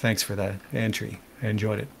thanks for that entry. I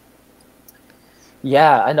enjoyed it.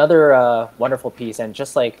 Yeah, another wonderful piece. And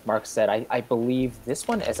just like Mark said, I believe this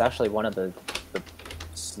one is actually one of the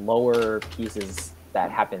slower pieces that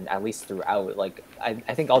happened, at least throughout. Like, I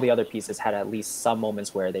think all the other pieces had at least some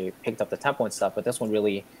moments where they picked up the tempo and stuff, but this one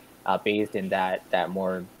really bathed in that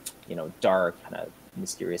more, you know, dark, kind of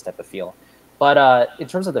mysterious type of feel. But in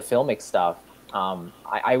terms of the filmic stuff,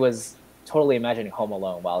 I was totally imagining Home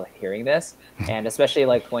Alone while hearing this, and especially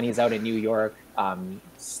like when he's out in New York,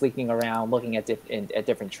 sneaking around, looking at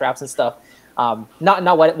different traps and stuff.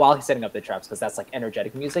 Not while he's setting up the traps, because that's like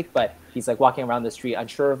energetic music, but he's like walking around the street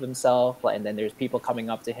unsure of himself, and then there's people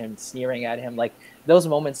coming up to him, sneering at him. Like those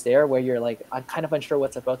moments there where you're like, I'm kind of unsure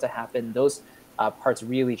what's about to happen. Those parts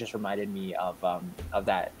really just reminded me of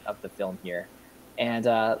the film here. And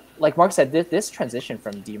like Mark said, this transition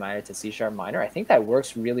from D minor to C sharp minor, I think that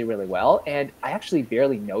works really, really well. And I actually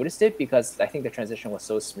barely noticed it because I think the transition was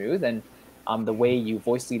so smooth, and the way you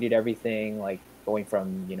voice leaded everything, like going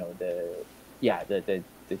from, you know, the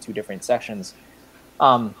two different sections,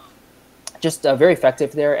 just very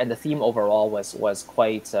effective there. And the theme overall was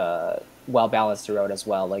quite well balanced throughout as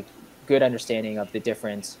well. Like good understanding of the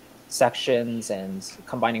different sections and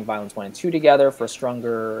combining violins 1 and 2 together for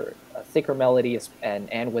stronger, thicker melodies,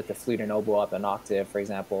 and with the flute and oboe up an octave, for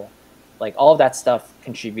example. Like all of that stuff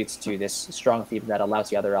contributes to this strong theme that allows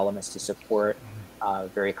the other elements to support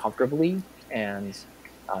very comfortably, and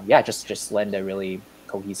yeah, just lend a really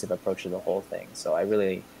cohesive approach to the whole thing. So I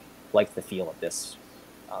really like the feel of this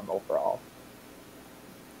overall.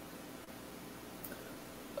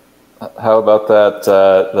 How about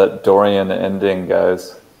that Dorian ending,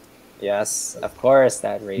 guys? Yes, of course,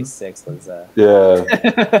 that raise 6 was yeah,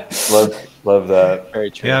 love that. Very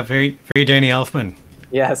true. Yeah, very Danny Elfman.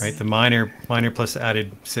 Yes. Right, the minor plus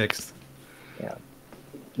added 6th. Yeah.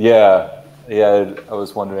 Yeah. I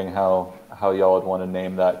was wondering how y'all would want to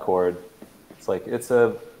name that chord. It's like it's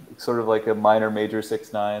a sort of like a minor major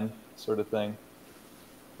 6/9 sort of thing.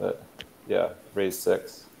 But yeah, raise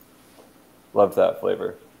 6. Love that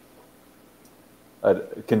flavor.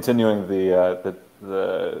 Continuing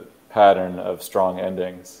the pattern of strong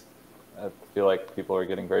endings. I feel like people are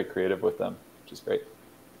getting very creative with them, which is great.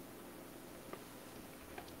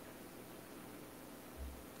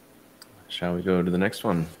 Shall we go to the next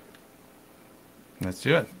one? Let's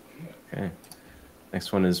do it. Okay.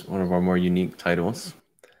 Next one is one of our more unique titles.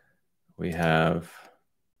 We have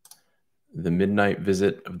The Midnight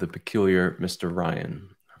Visit of the Peculiar Mr.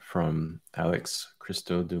 Ryan from Alex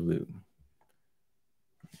Christodoulou.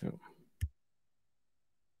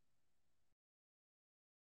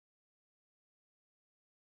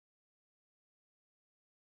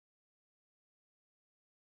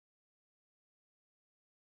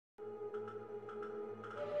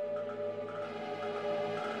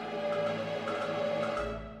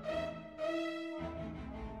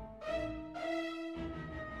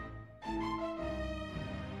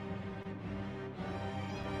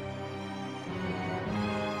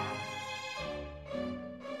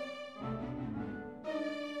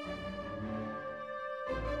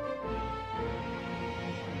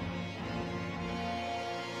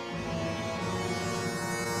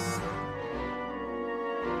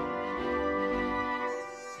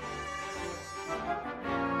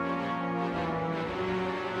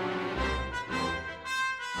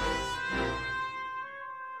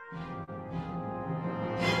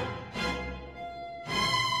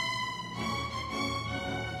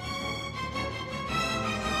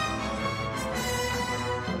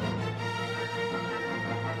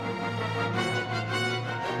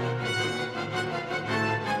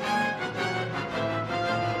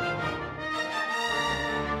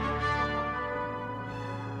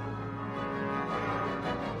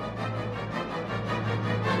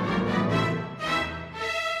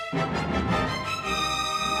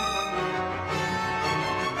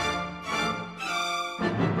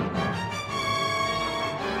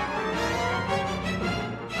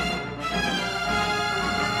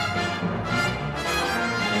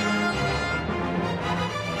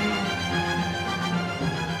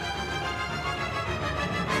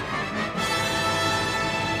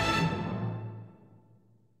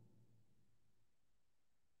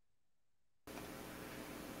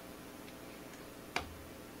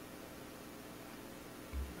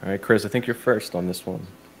 All right, Chris, I think you're first on this one.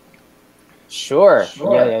 Sure.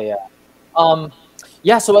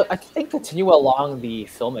 Yeah. So I think continue along the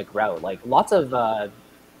filmic route. Like lots of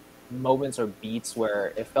moments or beats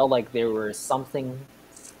where it felt like there was something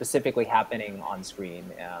specifically happening on screen,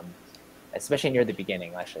 especially near the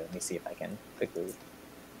beginning. Actually, let me see if I can quickly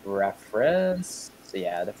reference. So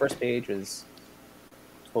yeah, the first page was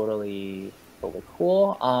totally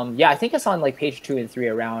cool. Yeah, I think it's on like page 2 and 3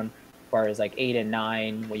 around, whereas like 8 and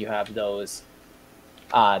 9 when you have those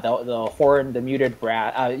the horn, the muted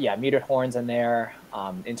muted horns in there,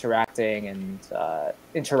 interacting and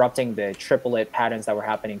interrupting the triplet patterns that were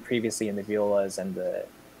happening previously in the violas and the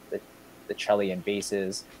cello and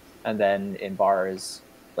basses, and then in bars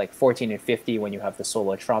like 14 and 50 when you have the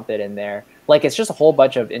solo trumpet in there. Like it's just a whole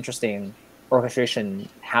bunch of interesting orchestration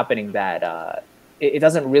happening that it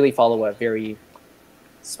doesn't really follow a very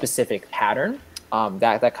specific pattern.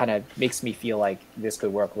 That kind of makes me feel like this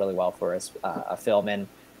could work really well for a film. And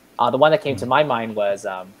the one that came to my mind was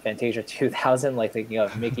Fantasia 2000, like thinking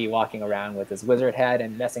of Mickey walking around with his wizard head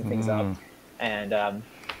and messing things up. And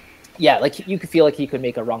yeah, like you could feel like he could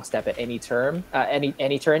make a wrong step at any turn.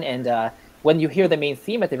 And when you hear the main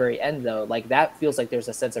theme at the very end, though, like that feels like there's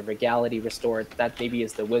a sense of regality restored. That maybe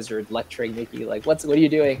is the wizard lecturing Mickey, like, what are you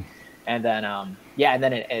doing? And then yeah, and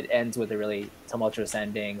then it ends with a really tumultuous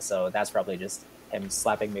ending. So that's probably just him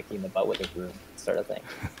slapping Mickey in the butt with a broom, sort of thing.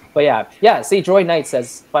 But yeah. See, Droid Knight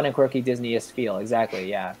says fun and quirky Disney-esque feel. Exactly,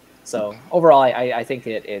 yeah. So overall, I think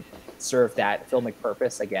it served that filmic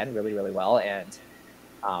purpose again really, really well, and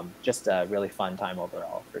just a really fun time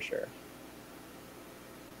overall for sure.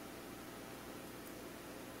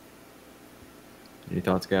 Any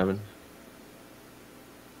thoughts, Gavin?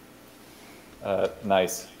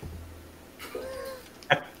 Nice.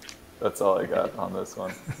 That's all I got on this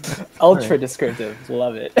one. Ultra descriptive,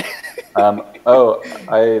 love it. I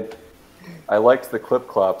liked the clip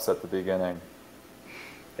clops at the beginning.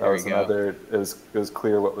 That There was we go. another. It was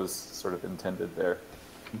clear what was sort of intended there.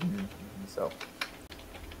 So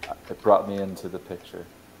it brought me into the picture.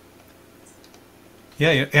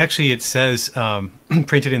 Yeah, actually, it says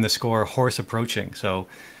printed in the score, horse approaching. So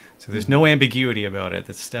there's no ambiguity about it.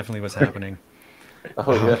 That's definitely what's happening.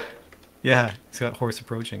 Oh yeah. Yeah, it's got horse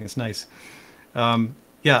approaching. It's nice.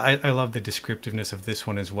 Yeah, I love the descriptiveness of this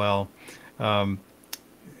one as well.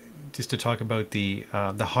 Just to talk about the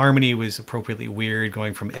harmony was appropriately weird,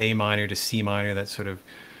 going from A minor to C minor, that sort of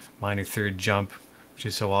minor third jump, which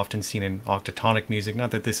is so often seen in octatonic music.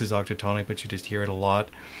 Not that this is octatonic, but you just hear it a lot.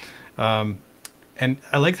 And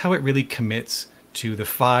I liked how it really commits to the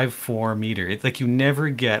 5/4 meter. It's like you never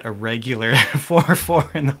get a regular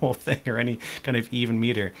 4/4 in the whole thing, or any kind of even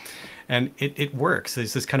meter. And it works.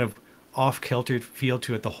 There's this kind of off-kilter feel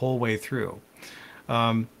to it the whole way through.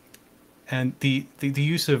 And the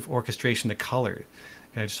use of orchestration, the color,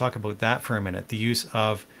 can I just talk about that for a minute? The use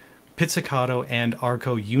of pizzicato and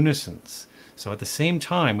arco unisons. So at the same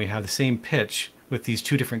time, we have the same pitch with these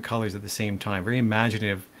two different colors at the same time. Very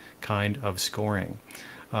imaginative kind of scoring.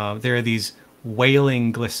 There are these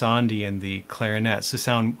wailing glissandi in the clarinets to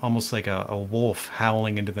sound almost like a wolf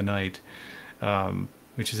howling into the night,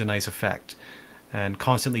 which is a nice effect, and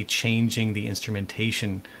constantly changing the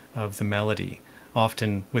instrumentation of the melody,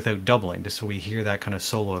 often without doubling, just so we hear that kind of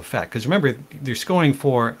solo effect. Because remember, they're scoring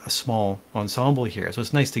for a small ensemble here, so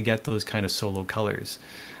it's nice to get those kind of solo colors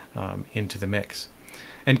into the mix.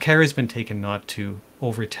 And care has been taken not to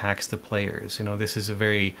overtax the players. You know, this is a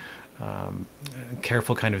very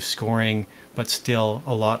careful kind of scoring, but still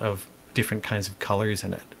a lot of different kinds of colors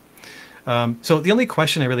in it. So the only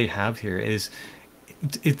question I really have here is,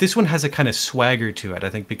 if this one has a kind of swagger to it, I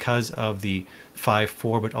think because of the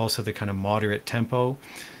 5/4, but also the kind of moderate tempo.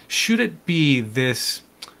 Should it be this,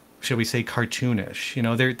 shall we say, cartoonish? You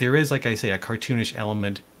know, there is, like I say, a cartoonish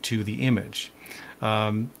element to the image.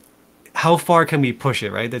 How far can we push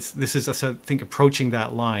it, right? This is, I think, approaching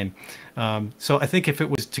that line. So I think if it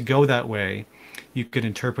was to go that way, you could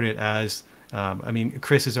interpret it as, I mean,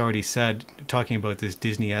 Chris has already said, talking about this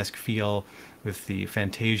Disney-esque feel with the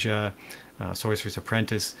Fantasia, Sorcerer's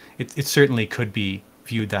Apprentice, it certainly could be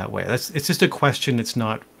viewed that way. It's just a question. It's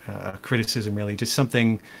not a criticism, really, just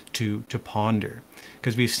something to ponder.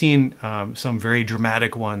 Because we've seen some very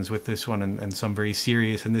dramatic ones with this one, and some very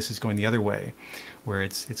serious, and this is going the other way, where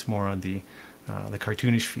it's more on the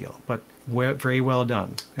cartoonish feel, but very well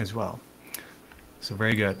done as well. So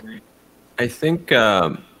very good. I think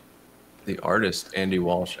the artist Andy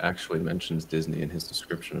Walsh actually mentions Disney in his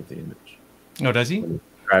description of the image. Oh, does he?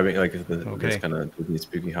 Describing like this kind of Disney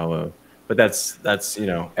spooky hollow, but that's you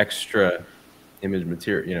know, extra image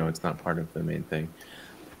material. You know, it's not part of the main thing.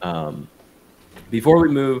 Before we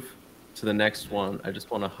move to the next one, I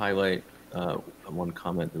just want to highlight one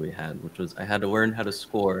comment that we had, which was I had to learn how to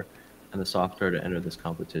score and the software to enter this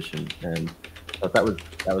competition, and I thought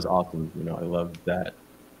that was awesome. You know, I love that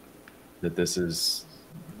that's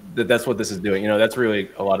what this is doing. You know, that's really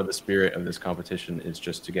a lot of the spirit of this competition, is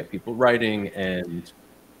just to get people writing and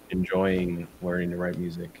enjoying learning to write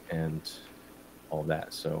music and all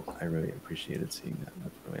that. So I really appreciated seeing that.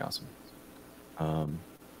 That's really awesome.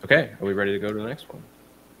 Okay, are we ready to go to the next one?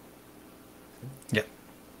 Yeah.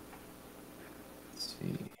 Let's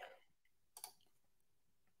see.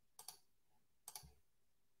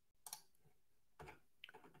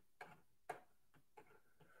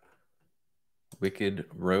 Wicked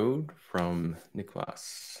Road from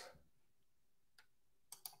Niclas.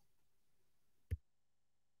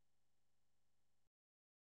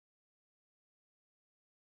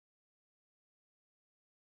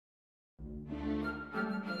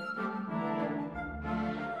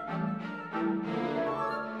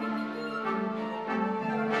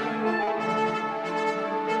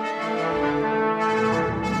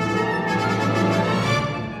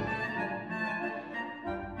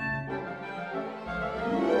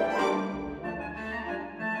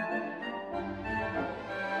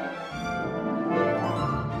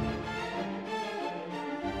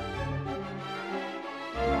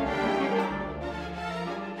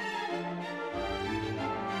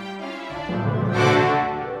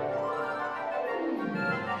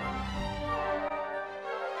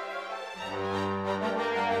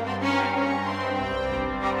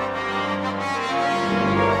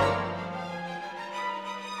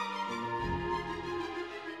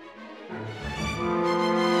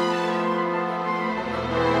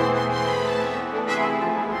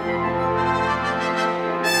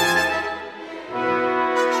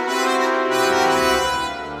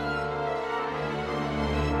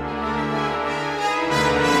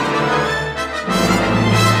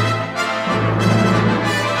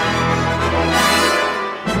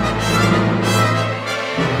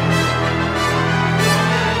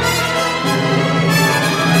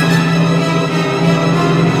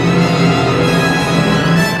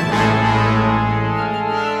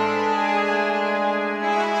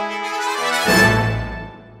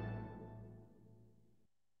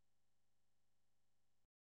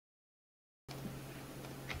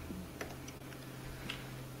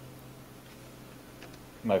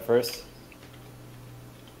 My first?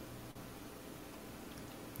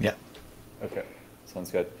 Yeah. Okay, sounds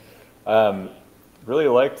good. Really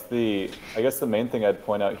liked I guess the main thing I'd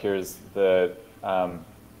point out here is the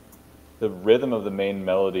rhythm of the main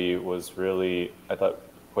melody was really, I thought,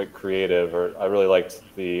 quite creative, or I really liked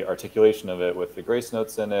the articulation of it with the grace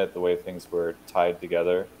notes in it, the way things were tied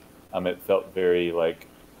together. It felt very like,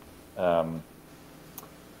 I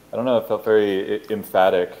don't know, it felt very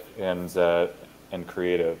emphatic and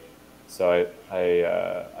creative. So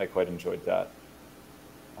I quite enjoyed that.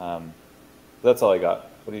 That's all I got.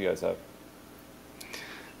 What do you guys have?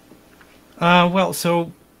 Well,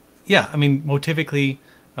 so yeah, I mean, motivically,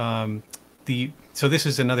 so this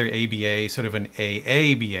is another ABA, sort of an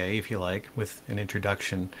AABA, if you like, with an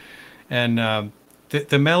introduction, and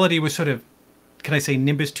the melody was sort of, can I say,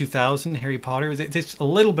 Nimbus 2000, Harry Potter? It's a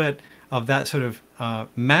little bit of that sort of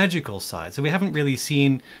magical side. So we haven't really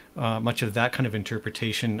seen much of that kind of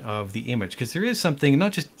interpretation of the image, because there is something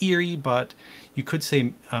not just eerie, but you could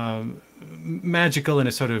say magical in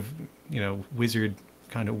a sort of, wizard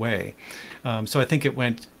kind of way. So I think it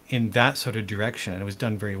went in that sort of direction, and it was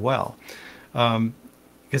done very well.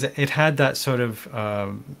 Because it had that sort of,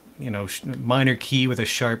 minor key with a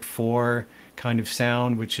sharp 4 kind of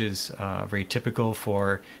sound, which is very typical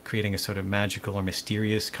for creating a sort of magical or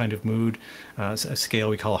mysterious kind of mood. A scale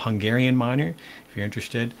we call a Hungarian minor, if you're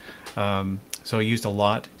interested. So used a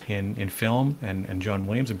lot in film, and John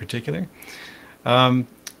Williams in particular.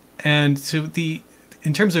 And so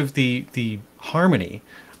in terms of the harmony,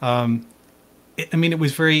 it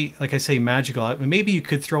was very, like I say, magical. Maybe you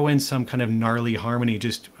could throw in some kind of gnarly harmony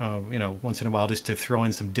just, once in a while, just to throw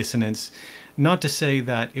in some dissonance. Not to say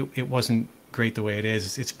that it wasn't great the way it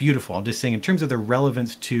is. It's beautiful. I'm just saying in terms of the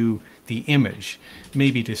relevance to the image,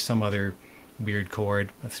 maybe just some other weird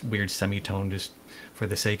chord, a weird semitone, just for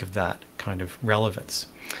the sake of that kind of relevance.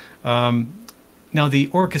 Now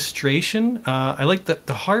the orchestration, I like that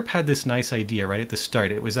the harp had this nice idea right at the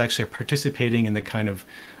start. It was actually participating in the kind of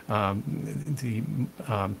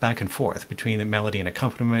back and forth between the melody and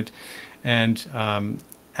accompaniment, and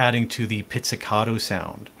adding to the pizzicato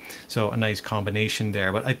sound. So a nice combination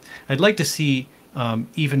there. But I'd like to see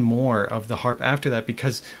even more of the harp after that,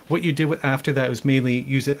 because what you did after that was mainly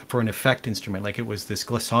use it for an effect instrument, like it was this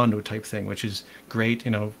glissando type thing, which is great,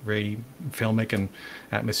 you know, very filmic and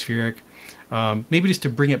atmospheric. Maybe just to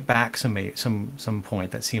bring it back some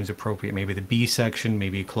point that seems appropriate. Maybe the B section,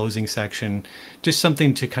 maybe a closing section, just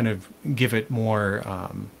something to kind of give it more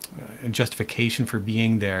justification for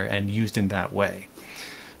being there and used in that way.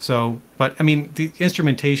 So, but I mean, the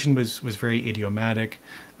instrumentation was very idiomatic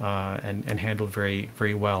and handled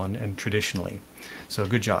very well and traditionally. So,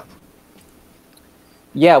 good job.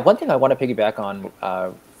 Yeah, one thing I want to piggyback on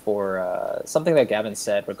for something that Gavin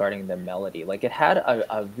said regarding the melody, like it had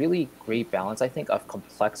a really great balance, I think, of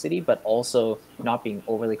complexity, but also not being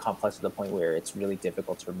overly complex to the point where it's really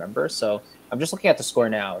difficult to remember. So I'm just looking at the score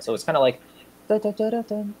now. So it's kind of like, so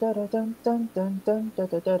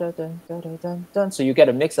you get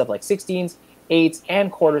a mix of like 16s, 8s, and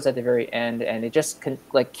quarters at the very end, and it just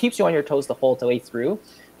like keeps you on your toes the whole way through,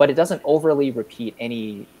 but it doesn't overly repeat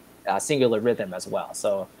any singular rhythm as well.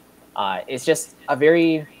 So it's just a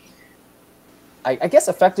very, I guess,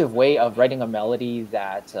 effective way of writing a melody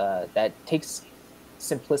that that takes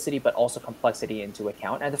simplicity but also complexity into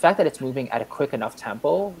account. And the fact that it's moving at a quick enough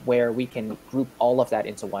tempo where we can group all of that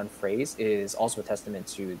into one phrase is also a testament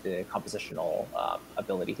to the compositional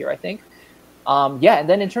ability here, I think. Yeah, and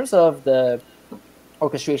then in terms of the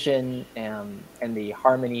orchestration and the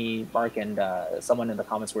harmony, Mark and someone in the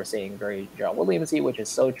comments were saying very John Williamsy, which is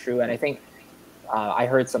so true. And I think I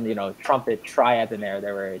heard some, you know, trumpet triad in there.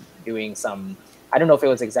 They were doing some, I don't know if it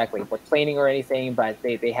was exactly what planing or anything, but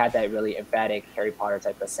they had that really emphatic Harry Potter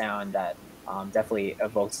type of sound that definitely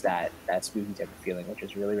evokes that spooky type of feeling, which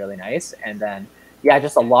is really nice. And then, yeah,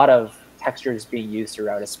 just a lot of textures being used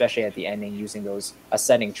throughout, especially at the ending, using those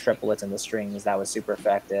ascending triplets in the strings. That was super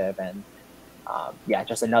effective. And yeah,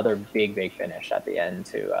 just another big finish at the end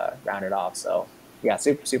to round it off. So yeah,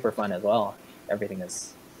 super fun as well. Everything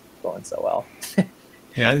is going so well.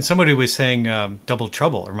 Yeah, and somebody was saying "Double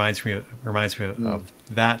Trouble" reminds me of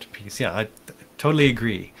that piece. Yeah, I totally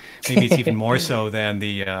agree. Maybe it's even more so than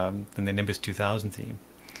the Nimbus 2000 theme.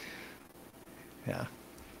 Yeah.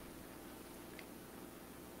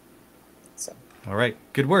 So. All right,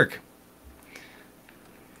 good work.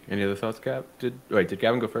 Any other thoughts, Gab? Did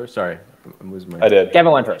Gavin go first? Sorry, I'm losing my. I did.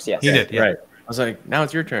 Gavin went first. Yes. He did. Yeah. Right. I was like, now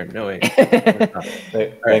it's your turn. No, wait.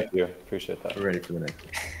 Thank you. Appreciate that. We're ready for the next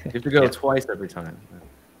one. You have to go twice every time.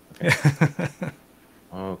 Okay.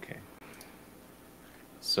 Okay.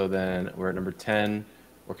 So then we're at number 10,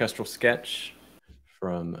 orchestral sketch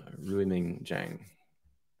from Ruiming Zhang.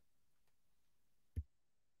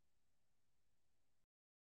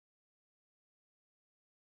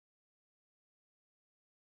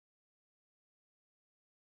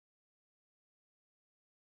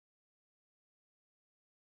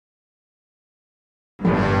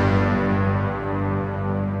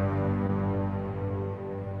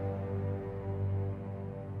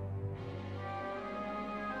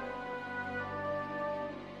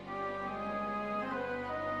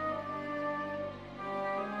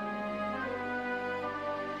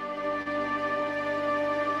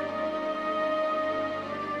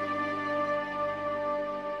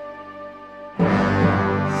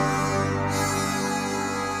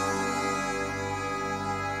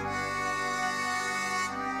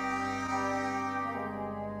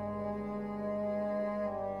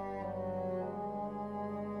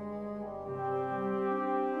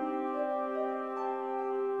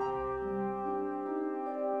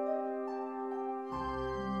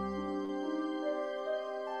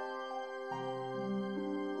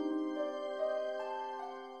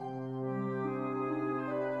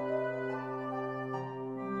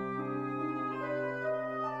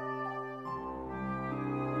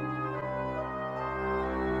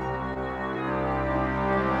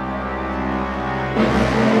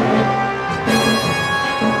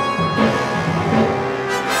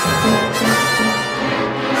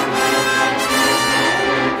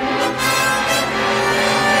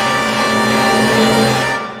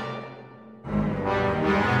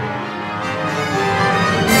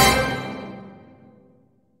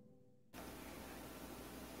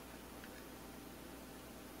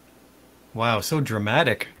 Wow, so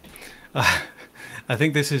dramatic. I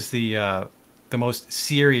think this is the most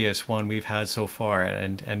serious one we've had so far,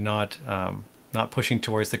 and not pushing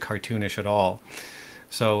towards the cartoonish at all.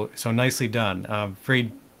 So nicely done.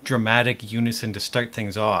 Very dramatic unison to start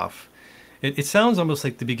things off. It sounds almost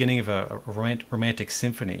like the beginning of a romantic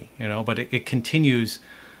symphony, you know, but it continues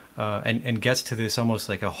and gets to this almost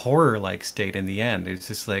like a horror-like state in the end. It's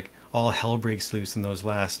just like all hell breaks loose in those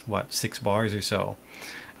last 6 bars or so.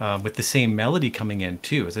 with the same melody coming in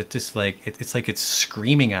too. Is it just like it's like it's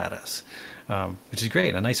screaming at us, which is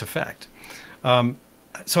great, a nice effect.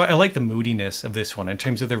 So I like the moodiness of this one in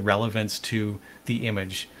terms of the relevance to the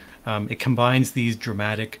image. It combines these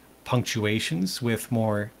dramatic punctuations with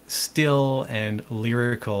more still and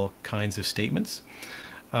lyrical kinds of statements,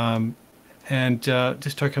 and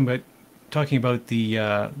just talking about the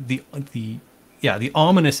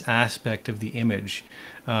ominous aspect of the image.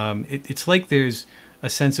 It's like there's a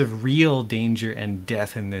sense of real danger and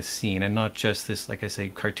death in this scene, and not just this, like I say,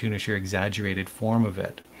 cartoonish or exaggerated form of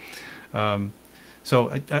it.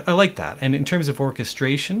 So I like that. And in terms of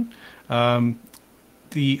orchestration,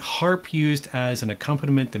 the harp used as an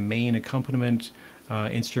accompaniment, the main accompaniment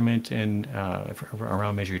instrument in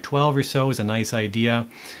around measure 12 or so, is a nice idea.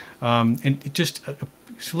 And it just a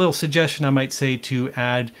little suggestion I might say to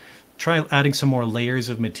try adding some more layers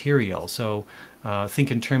of material. So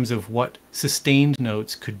think in terms of what sustained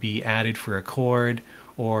notes could be added for a chord,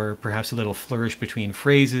 or perhaps a little flourish between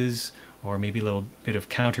phrases, or maybe a little bit of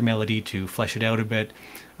counter melody to flesh it out a bit.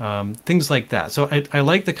 Things like that. So I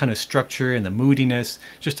like the kind of structure and the moodiness,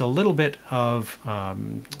 just a little bit of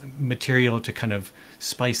material to kind of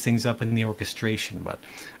spice things up in the orchestration. But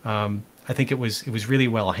I think it was really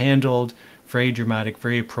well handled, very dramatic,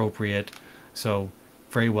 very appropriate. So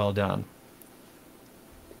very well done.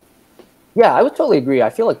 Yeah, I would totally agree. I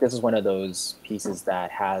feel like this is one of those pieces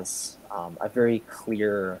that has a very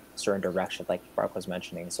clear certain direction, like Mark was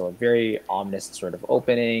mentioning. So a very ominous sort of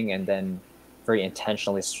opening, and then very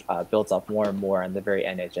intentionally builds up more and more. And the very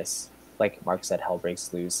end, it just, like Mark said, hell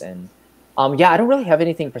breaks loose. And yeah, I don't really have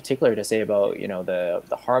anything particular to say about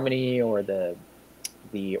the harmony or the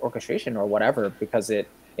orchestration or whatever, because it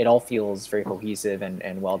all feels very cohesive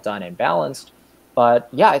and well done and balanced. But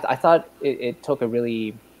yeah, I thought it took a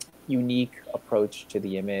really unique approach to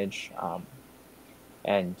the image,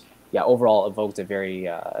 and yeah, overall evoked a very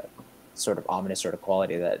sort of ominous sort of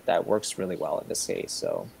quality that works really well in this case.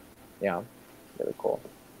 So yeah, really cool.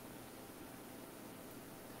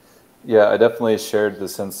 Yeah, I definitely shared the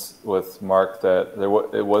sense with Mark that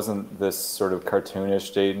it wasn't this sort of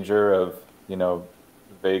cartoonish danger of,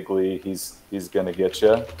 vaguely he's gonna get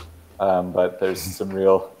you, but there's some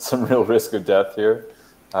real risk of death here.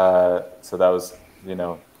 So that was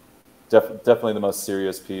definitely the most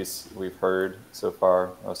serious piece we've heard so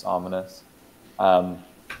far, most ominous.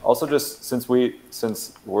 Also, just since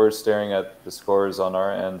we're staring at the scores on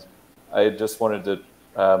our end, I just wanted to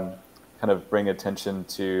kind of bring attention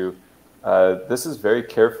to this is very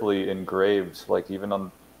carefully engraved. Like even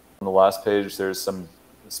on the last page, there's some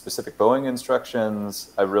specific bowing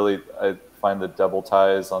instructions. I find the double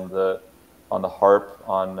ties on the harp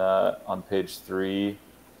on page 3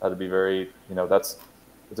 to be very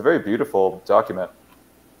it's a very beautiful document.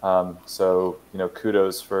 So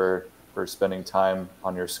kudos for spending time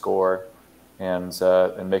on your score and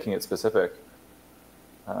making it specific.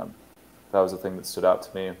 That was the thing that stood out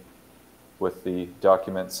to me with the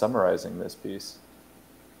document summarizing this piece.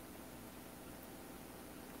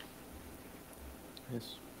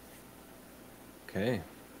 Yes. Okay.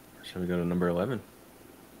 Shall we go to number 11?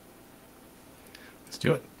 Let's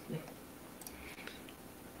do it.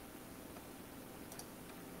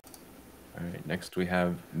 All right. Next we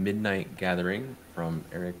have Midnight Gathering from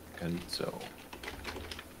Eric Galluzzo.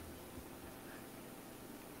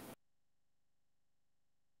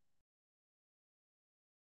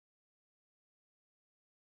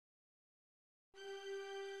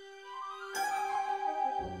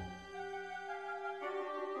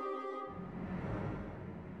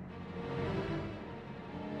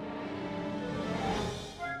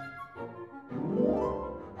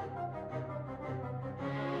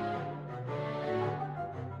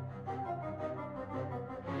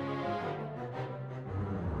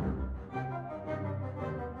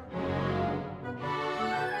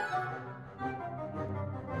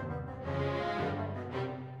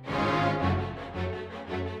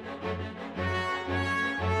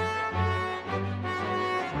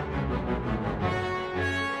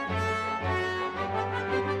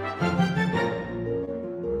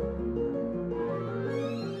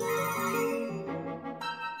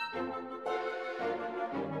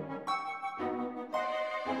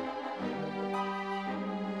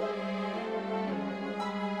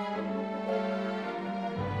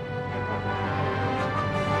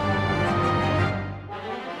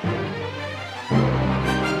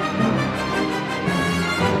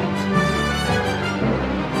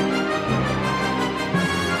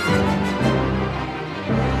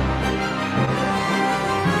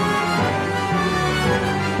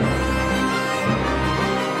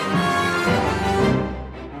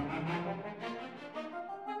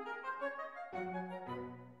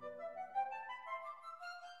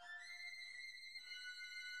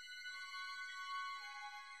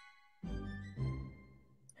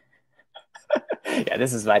 Yeah,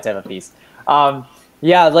 this is my type of piece.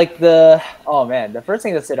 Yeah, like the first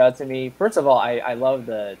thing that stood out to me, first of all, I love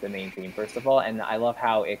the main theme, first of all, and I love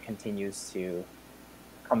how it continues to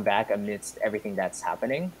come back amidst everything that's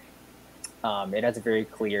happening. It has a very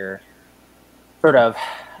clear sort of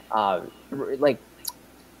like,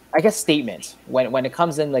 I guess, statement when it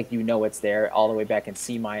comes in, like, you know, it's there all the way back in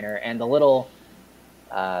C minor, and the little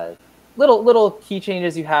key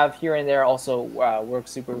changes you have here and there also work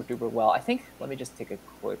super duper well. I think, let me just take a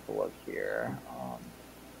quick look here.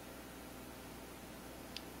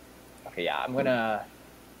 Okay, yeah, I'm gonna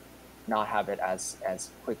not have it as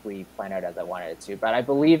quickly planned out as I wanted it to, but I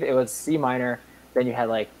believe it was C minor, then you had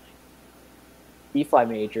like E flat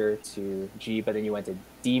major to G, but then you went to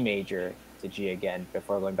D major to G again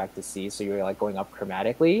before going back to C. So you're like going up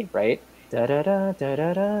chromatically, right? Da da da da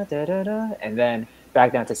da da da da da, and then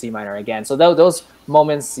back down to C minor again. So those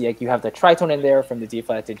moments, like, you have the tritone in there from the D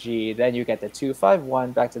flat to G, then you get the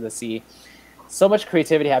 2-5-1 back to the C. So much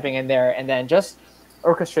creativity happening in there, and then just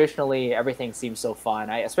orchestrationally, everything seems so fun.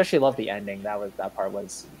 I especially love the ending. That part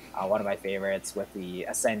was one of my favorites, with the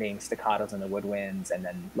ascending staccatos and the woodwinds, and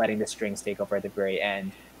then letting the strings take over at the very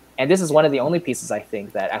end. And this is one of the only pieces, I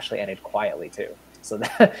think, that actually ended quietly too. So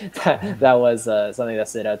that was something that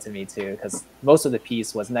stood out to me too, because most of the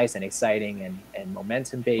piece was nice and exciting and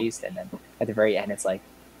momentum based, and then at the very end, it's like,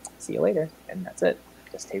 see you later, and that's it.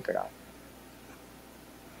 Just tapered off.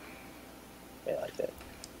 I liked it.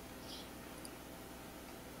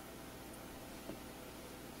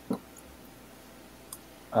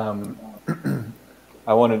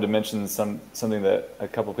 I wanted to mention something that a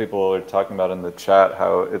couple people are talking about in the chat,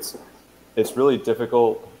 how it's really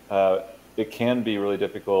difficult. It can be really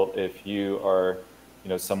difficult if you are,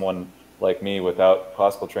 someone like me without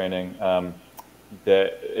classical training,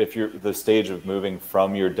 that if you're the stage of moving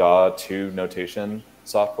from your DAW to notation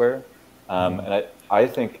software. And I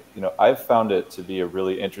think, I've found it to be a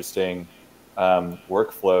really interesting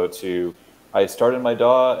workflow to, I start in my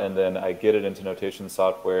DAW and then I get it into notation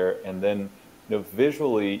software, and then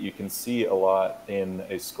visually you can see a lot in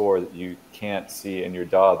a score that you can't see in your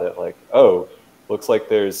DAW, that like, oh, looks like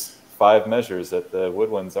there's 5 measures that the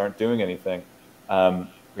woodwinds aren't doing anything.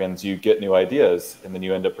 And you get new ideas, and then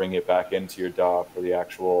you end up bringing it back into your DAW for the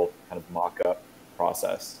actual kind of mock-up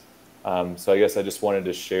process. So I guess I just wanted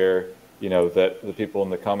to share, that the people in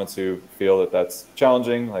the comments who feel that that's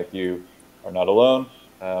challenging, like, you are not alone.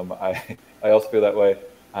 I also feel that way,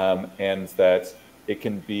 and that it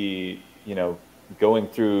can be, going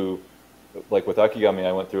through, like with Akigami,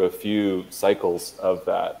 I went through a few cycles of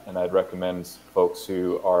that, and I'd recommend folks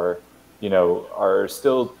who are, are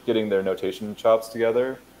still getting their notation chops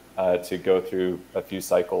together to go through a few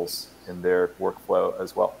cycles in their workflow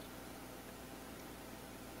as well.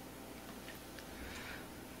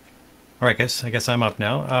 All right, I guess I'm up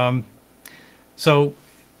now. So,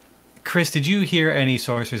 Chris, did you hear any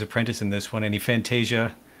Sorcerer's Apprentice in this one? Any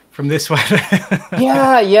Fantasia from this one?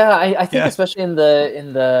 yeah. I think especially in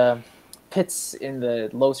the pits, in the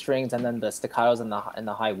low strings, and then the staccatos and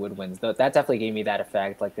the high woodwinds, that definitely gave me that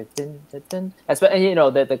effect, like the din, din. And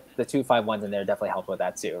the 2-5-1s in there definitely helped with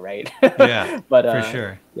that too, right? Yeah, but for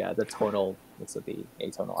sure. Yeah, the tonal, this would be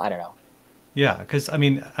atonal. I don't know. Yeah, because I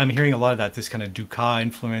mean, I'm hearing a lot of that, this kind of Dukas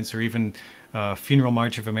influence, or even Funeral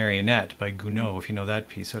March of a Marionette by Gounod, if you know that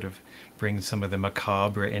piece, sort of brings some of the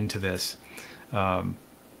macabre into this,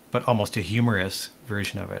 but almost a humorous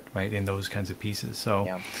version of it, right, in those kinds of pieces.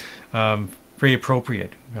 So very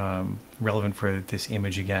appropriate, relevant for this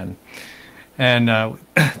image again. And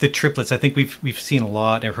the triplets, I think we've seen a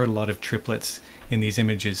lot, I've heard a lot of triplets in these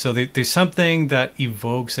images. So there's something that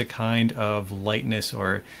evokes a kind of lightness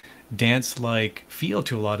or dance-like feel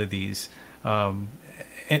to a lot of these. And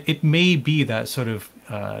it may be that sort of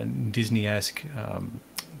Disney-esque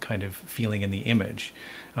kind of feeling in the image.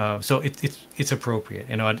 So it's appropriate.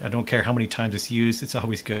 I don't care how many times it's used, it's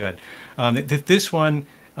always good. This one,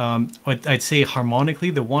 I'd say harmonically,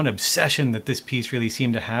 the one obsession that this piece really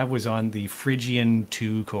seemed to have was on the Phrygian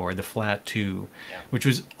 2 chord, the flat 2, which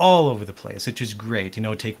was all over the place, which is great.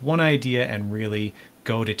 Take one idea and really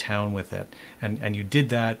go to town with it. And you did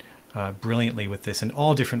that brilliantly with this in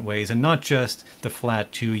all different ways, and not just the flat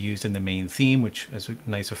 2 used in the main theme, which is a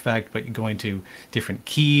nice effect, but you're going to different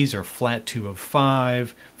keys, or flat 2 of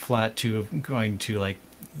 5, flat 2 of going to, like,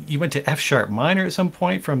 you went to F sharp minor at some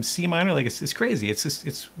point from C minor. Like, it's crazy.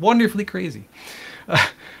 It's wonderfully crazy.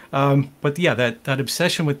 But yeah, that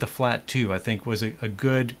obsession with the flat 2, I think, was a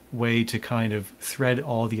good way to kind of thread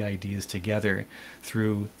all the ideas together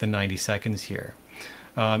through the 90 seconds here.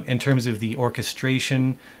 In terms of the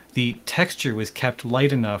orchestration, the texture was kept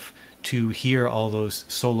light enough to hear all those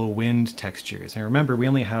solo wind textures. And remember, we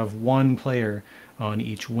only have one player on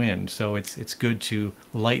each wind, so it's good to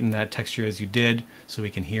lighten that texture as you did, so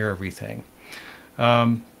we can hear everything.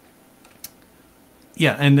 Yeah,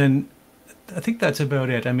 and then I think that's about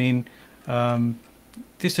it. I mean,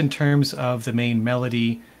 just in terms of the main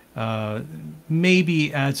melody,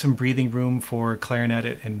 maybe add some breathing room for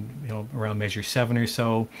clarinet and around measure 7 or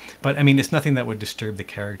so. But I mean, it's nothing that would disturb the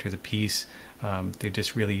character of the piece. They're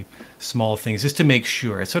just really small things, just to make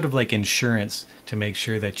sure. It's sort of like insurance to make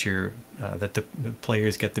sure that that the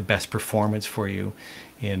players get the best performance for you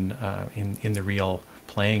in the real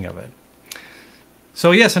playing of it.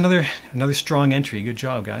 So yes, another strong entry. Good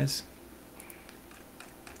job, guys.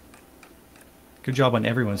 Good job on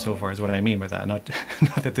everyone so far, is what I mean by that. Not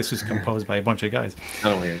that this was composed by a bunch of guys.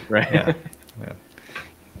 Oh, weird, right? Yeah.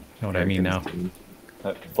 Know what I mean now.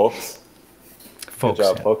 Folks. Folks. Good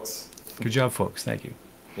job, yeah. folks. Good job, folks. Thank you.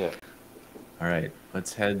 Yeah. All right,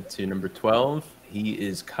 let's head to number 12. He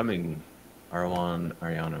is coming, Aruan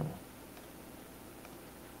Arellano.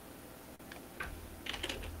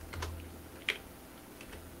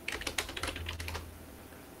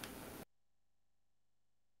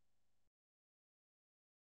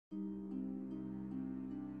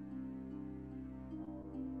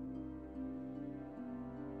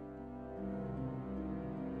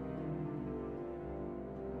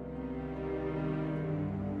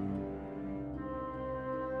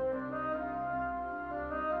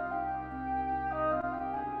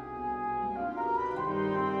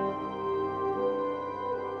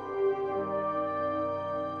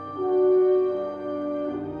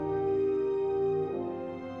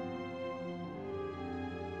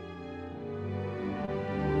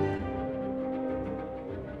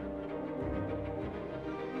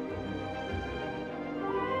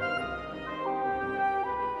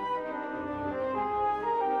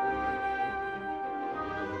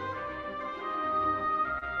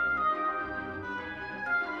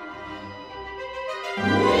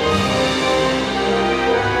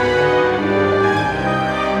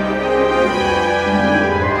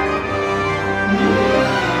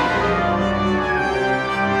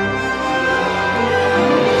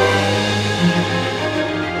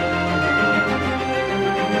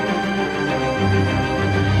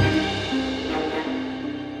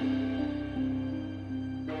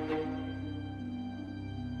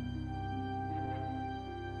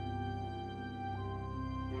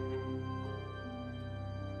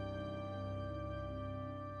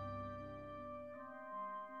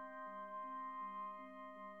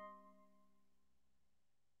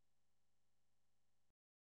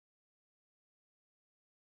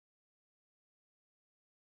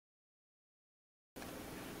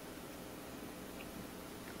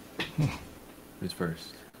 Who's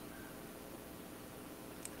first?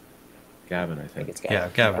 Gavin, I think. It's Gavin. Yeah,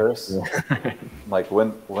 Gavin. First, like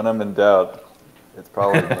when I'm in doubt, it's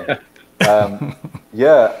probably me.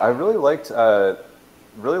 Yeah, I really liked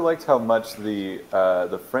how much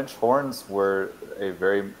the French horns were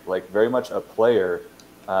very much a player,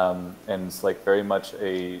 and it's like very much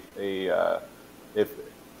a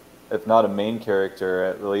if not a main character,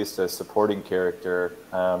 at least a supporting character,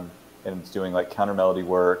 and it's doing like counter melody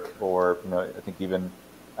work, or I think even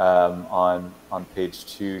on page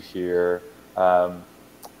 2 here,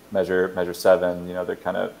 measure 7, they're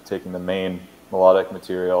kind of taking the main melodic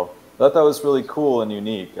material. I thought that was really cool and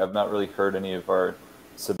unique. I've not really heard any of our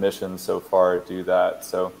submissions so far do that.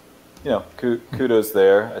 So, kudos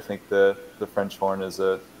there. I think the French horn is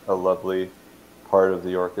a lovely part of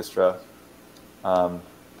the orchestra.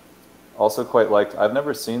 Also quite liked, I've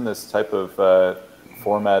never seen this type of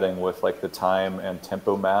formatting with like the time and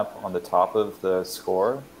tempo map on the top of the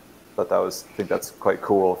score. But I think that's quite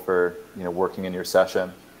cool for working in your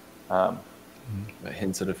session.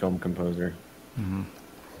 Hints at a film composer. Mm-hmm.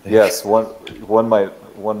 Yes, one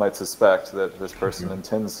might suspect that this person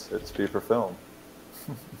intends it to be for film.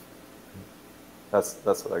 That's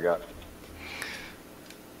what I got.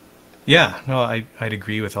 Yeah, no, I'd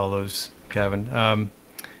agree with all those, Gavin.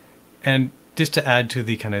 And just to add to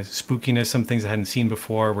the kind of spookiness, some things I hadn't seen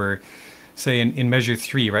before were, say, in measure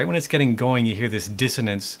 3, right when it's getting going, you hear this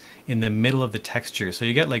dissonance in the middle of the texture. So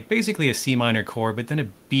you get like basically a C minor chord, but then a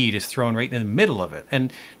beat is thrown right in the middle of it.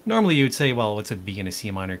 And normally you would say, well, it's a B and a C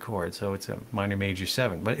minor chord, so it's a minor major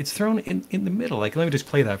 7. But it's thrown in the middle. Like, let me just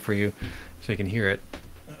play that for you so you can hear it.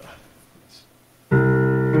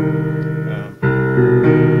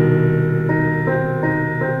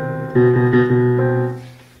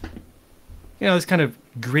 This kind of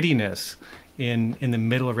grittiness in the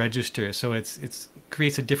middle register, so it's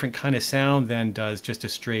creates a different kind of sound than does just a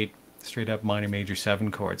straight straight up minor major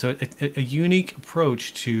 7 chord. So a unique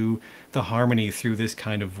approach to the harmony through this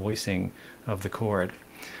kind of voicing of the chord.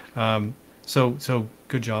 So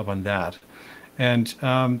good job on that.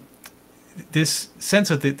 And this sense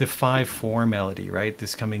of the 5/4 melody, right?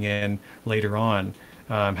 This coming in later on,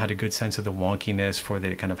 had a good sense of the wonkiness for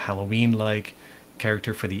the kind of Halloween-like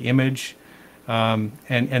character for the image.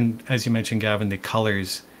 And as you mentioned, Gavin, the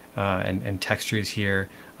colors and textures here.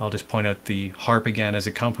 I'll just point out the harp again as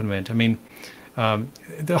accompaniment. I mean,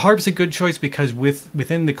 the harp's a good choice because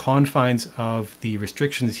within the confines of the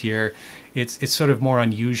restrictions here, it's sort of more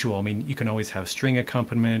unusual. I mean, you can always have string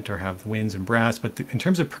accompaniment or have winds and brass, but in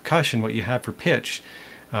terms of percussion, what you have for pitch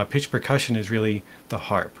percussion is really the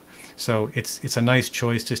harp. So it's a nice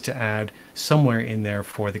choice just to add somewhere in there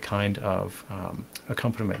for the kind of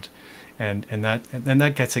accompaniment, and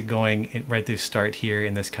that gets it going right at the start here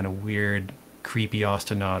in this kind of weird, creepy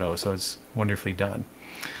ostinato. So it's wonderfully done.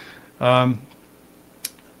 I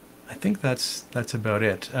think that's about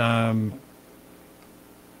it.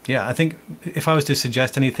 Yeah, I think if I was to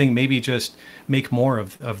suggest anything, maybe just make more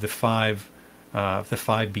of the 5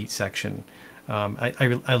 beat section.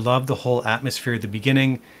 I love the whole atmosphere at the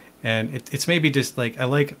beginning, and it's maybe just like I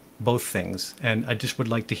like both things, and I just would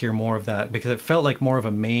like to hear more of that because it felt like more of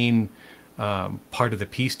a main part of the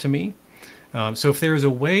piece to me. So if there is a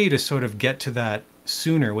way to sort of get to that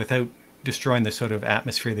sooner without destroying the sort of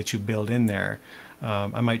atmosphere that you build in there,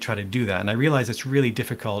 I might try to do that. And I realize it's really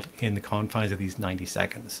difficult in the confines of these 90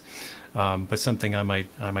 seconds, but something I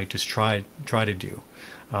might just try to do.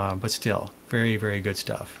 But still, very, very good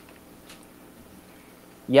stuff.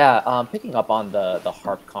 Yeah, picking up on the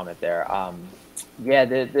harp comment there. Yeah,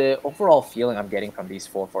 the overall feeling I'm getting from these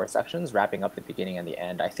 4/4 sections, wrapping up the beginning and the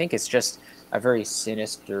end, I think it's just a very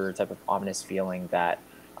sinister type of ominous feeling that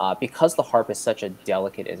because the harp is such a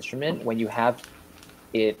delicate instrument, when you have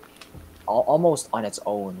it almost on its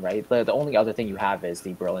own, right? The only other thing you have is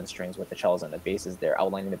the Berlin strings with the cellos and the basses there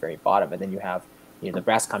outlining the very bottom, and then you have the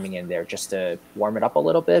brass coming in there just to warm it up a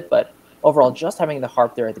little bit. But overall, just having the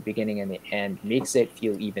harp there at the beginning and the end makes it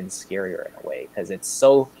feel even scarier in a way because it's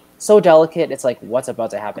so delicate. It's like what's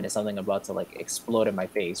about to happen is something about to like explode in my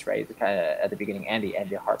face, right? Kind of at the beginning and the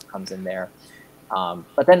end, the harp comes in there.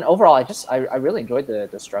 But then overall, I really enjoyed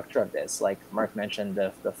the structure of this. Like Mark mentioned,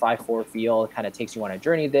 the 5/4 feel kind of takes you on a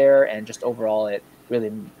journey there, and just overall, it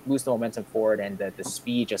really moves the momentum forward, and the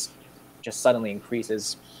speed just suddenly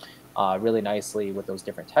increases really nicely with those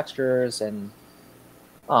different textures. And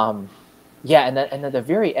yeah, and then at the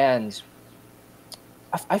very end,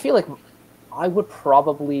 I feel like I would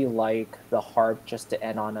probably like the harp just to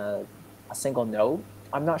end on a single note.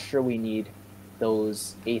 I'm not sure we need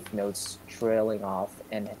those eighth notes trailing off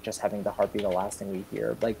and just having the harp be the last thing we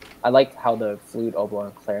hear. Like I like how the flute, oboe,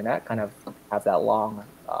 and clarinet kind of have that long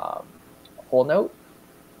whole note.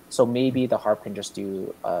 So maybe the harp can just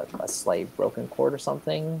do a slight broken chord or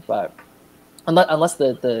something. But unless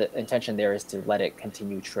the intention there is to let it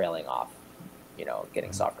continue trailing off,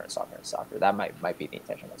 getting softer and softer and softer. That might be the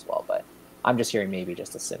intention as well. But I'm just hearing maybe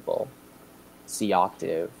just a simple C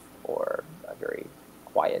octave or a very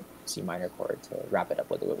quiet C minor chord to wrap it up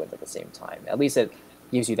with the woodwind at the same time. At least it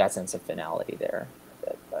gives you that sense of finality there.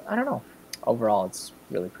 But I don't know. Overall, it's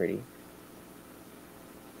really pretty.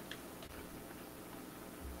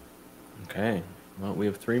 Okay. Well, we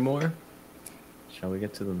have 3 more. Shall we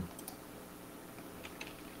get to them?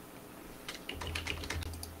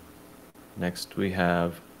 Next, we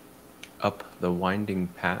have Up the Winding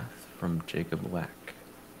Path from Jacob Lack.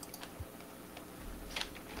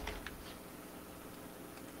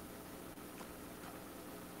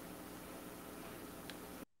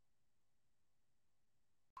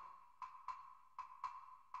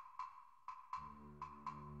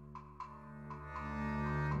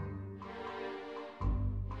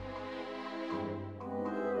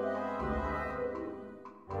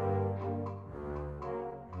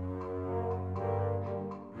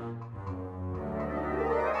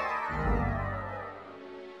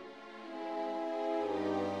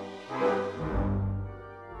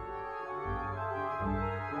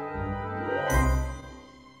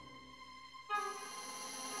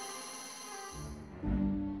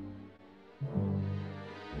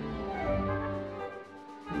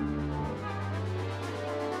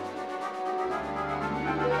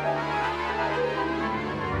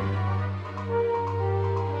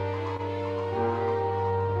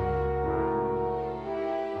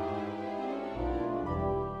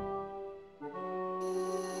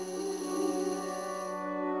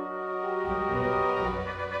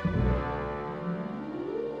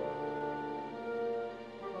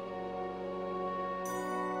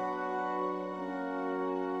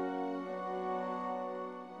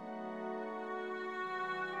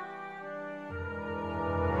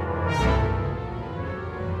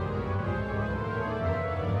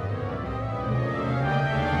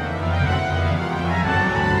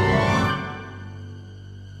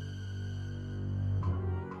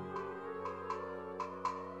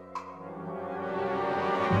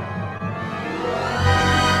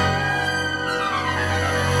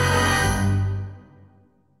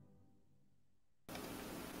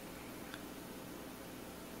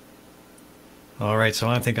 All right, so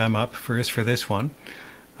I think I'm up first for this one.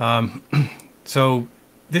 So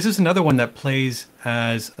this is another one that plays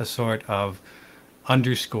as a sort of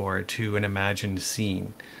underscore to an imagined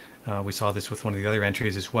scene. We saw this with one of the other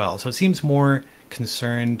entries as well. So it seems more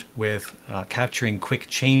concerned with capturing quick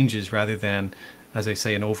changes rather than, as I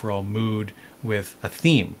say, an overall mood with a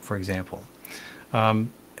theme, for example.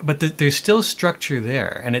 But there's still structure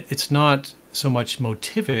there, and it's not so much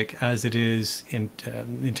motivic as it is in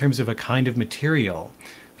terms of a kind of material,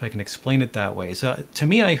 if I can explain it that way. So to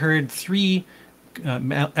me, I heard three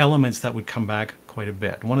elements that would come back quite a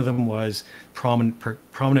bit. One of them was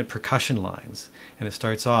prominent percussion lines, and it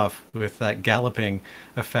starts off with that galloping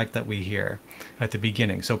effect that we hear at the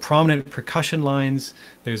beginning. So prominent percussion lines.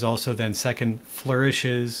 There's also then second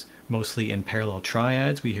flourishes, mostly in parallel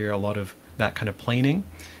triads. We hear a lot of that kind of planing.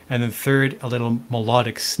 And then third, a little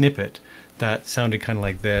melodic snippet that sounded kind of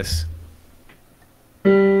like this.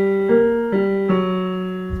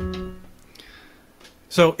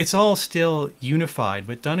 So it's all still unified,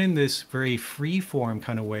 but done in this very free-form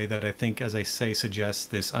kind of way that I think, as I say, suggests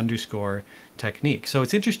this underscore technique. So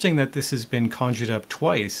it's interesting that this has been conjured up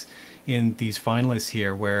twice in these finalists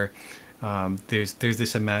here, where there's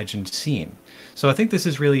this imagined scene. So I think this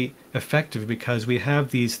is really effective because we have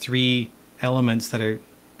these three elements that are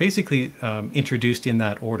basically introduced in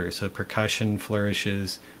that order. So percussion,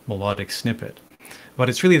 flourishes, melodic snippet. But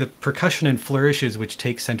it's really the percussion and flourishes which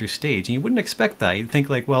take center stage. And you wouldn't expect that. You'd think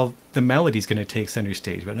like, well, the melody's going to take center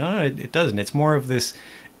stage. But no, it doesn't. It's more of this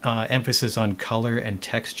emphasis on color and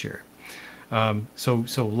texture. So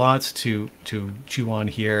lots to chew on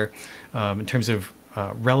here. In terms of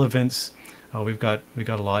relevance, we've got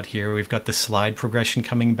a lot here. We've got the slide progression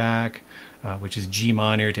coming back, which is G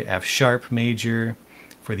minor to F sharp major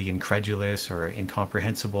for the incredulous or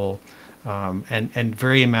incomprehensible. And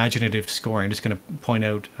very imaginative scoring. I'm just going to point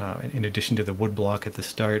out, in addition to the woodblock at the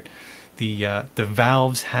start, the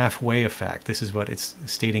valves halfway effect. This is what it's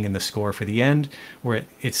stating in the score for the end, where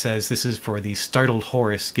it says this is for the startled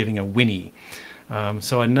horse giving a whinny.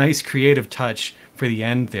 So a nice creative touch for the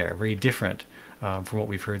end there, very different from what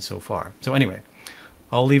we've heard so far. So anyway,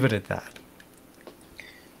 I'll leave it at that.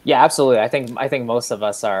 Yeah, absolutely. I think most of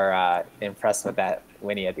us are impressed with that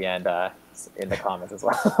whinny at the end. In the comments as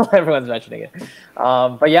well. Everyone's mentioning it.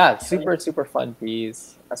 But yeah, super fun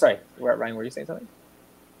piece. Sorry, Ryan, were you saying something?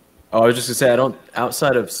 Oh, I was just gonna say,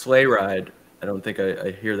 outside of Sleigh Ride, I don't think I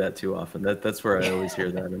hear that too often. That's where I always hear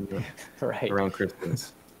that right around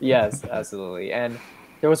Christmas. Yes, absolutely. And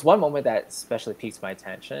there was one moment that especially piqued my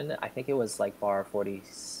attention. I think it was like bar 40,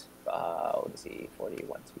 what is he,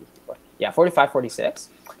 41, 2, 4. Yeah, 45, 46,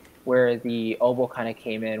 where the oboe kind of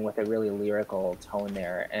came in with a really lyrical tone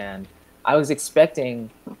there. And I was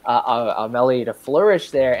expecting a melody to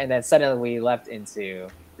flourish there, and then suddenly we left into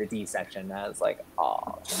the D section. And I was like,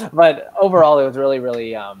 oh. But overall, it was really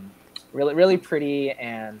pretty,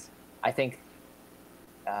 and I think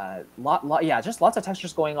just lots of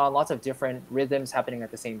textures going on, lots of different rhythms happening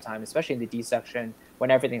at the same time, especially in the D section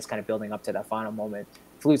when everything's kind of building up to that final moment.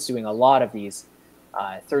 Flute's doing a lot of these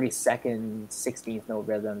 30-second 16th note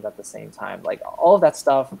rhythms at the same time, like all of that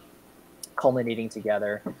stuff culminating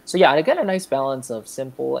together. So yeah, again, a nice balance of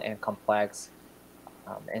simple and complex,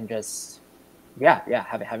 and just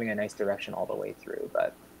having a nice direction all the way through.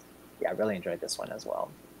 But yeah, I really enjoyed this one as well.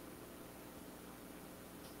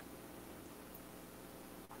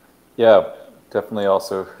 Yeah, definitely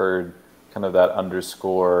also heard kind of that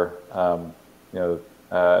underscore,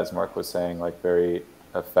 as Mark was saying, like very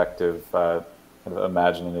effective, kind of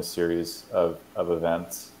imagining a series of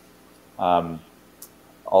events.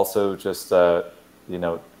 Also, just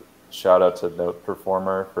shout out to the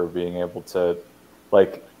performer for being able to,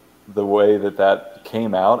 like, the way that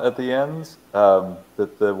came out at the end,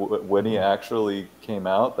 that when he actually came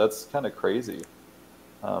out, that's kind of crazy.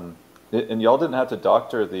 And y'all didn't have to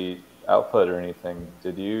doctor the output or anything,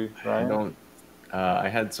 did you, Ryan? I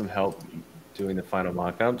had some help doing the final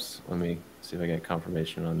mock-ups. Let me see if I get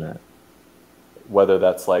confirmation on that. Whether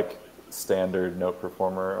that's like standard note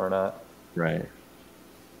performer or not. Right.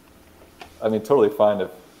 I mean, totally fine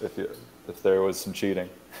if there was some cheating.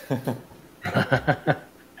 Because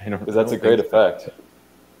that's a great effect.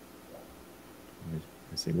 Let me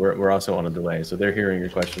see. We're also on a delay, so they're hearing your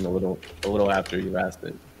question a little after you asked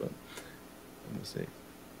it. But let me see.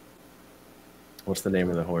 What's the name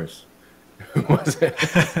of the horse? Who was it?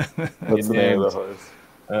 What's the name of the horse?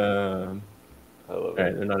 I love it. All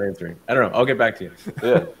right, they're not answering. I don't know. I'll get back to you.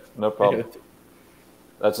 Yeah, no problem.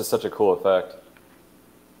 That's just such a cool effect.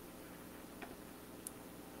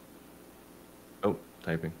 Oh,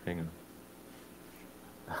 typing. Hang on.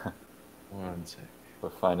 One sec. We're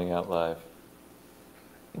finding out live.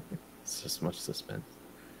 It's just much suspense.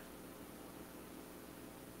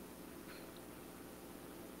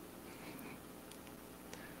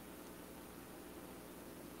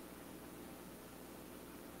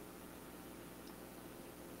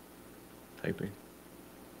 Typing.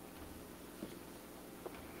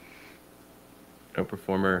 No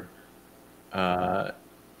performer.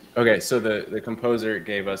 Okay, so the composer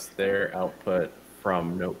gave us their output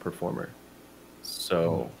from Note Performer.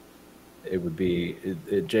 So it would be,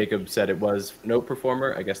 Jacob said it was Note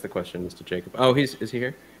Performer. I guess the question is to Jacob. Oh, is he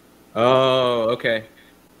here? Oh, okay.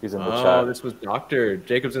 He's in the chat. Oh, this was Doctor.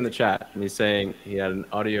 Jacob's in the chat, and he's saying he had an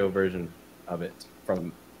audio version of it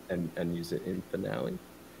from and use it in finale,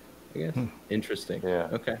 I guess. Interesting. Yeah.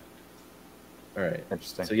 Okay. All right.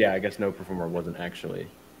 Interesting. So yeah, I guess Note Performer wasn't actually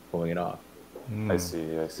pulling it off. I see.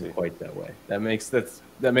 Quite that way. That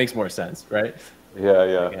makes more sense, right?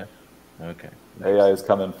 Yeah. Okay. Nice. AI is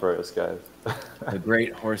coming for us, guys. The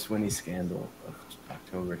great horse Winnie scandal of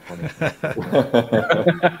October 20th.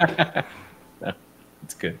 No,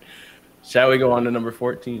 it's good. Shall we go on to number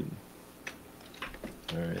 14?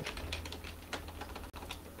 All right.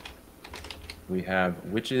 We have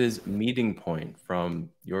Witch's Meeting Point from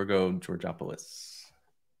Jorgo Georgopoulos.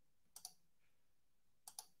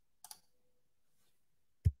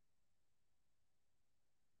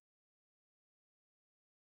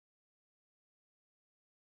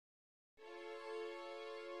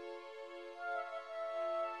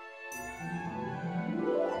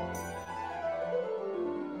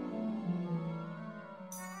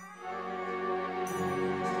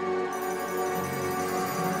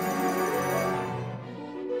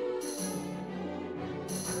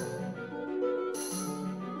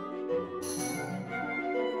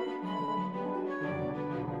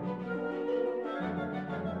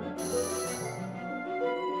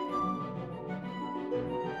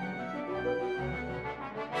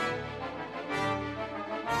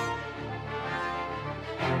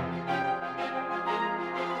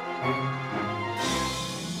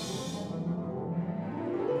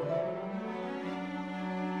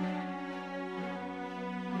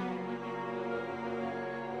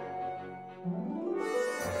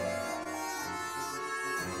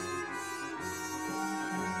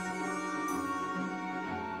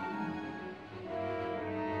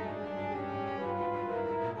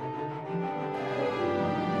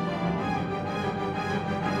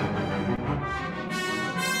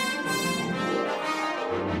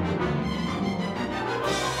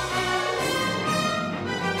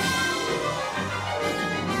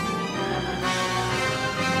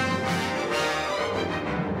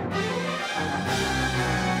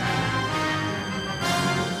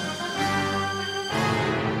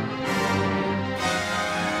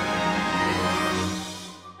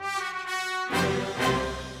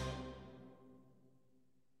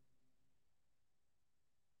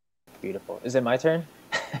 Beautiful. Is it my turn?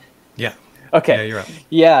 Yeah. Okay. Yeah, you're up.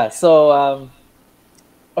 Yeah. So,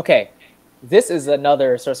 okay, this is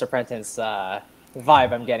another Sorcerer Apprentice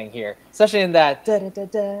vibe I'm getting here, especially in that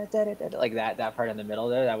like that part in the middle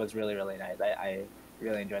there. That was really nice. I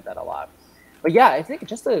really enjoyed that a lot. But yeah, I think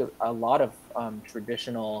just a lot of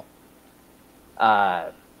traditional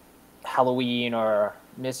Halloween or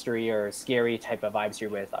mystery or scary type of vibes here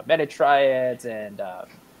with meta-triads and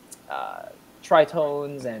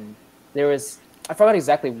tritones, and there was, I forgot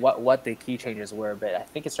exactly what the key changes were, but I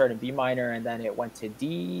think it started in B minor and then it went to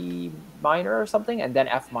D minor or something, and then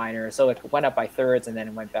F minor. So it went up by thirds and then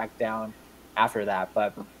it went back down after that.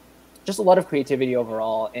 But just a lot of creativity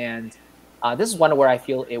overall. And this is one where I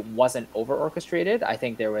feel it wasn't over orchestrated. I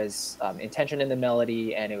think there was intention in the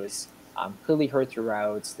melody, and it was clearly heard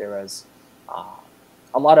throughout. There was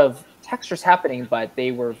a lot of textures happening, but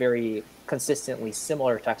they were very consistently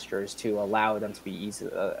similar textures to allow them to be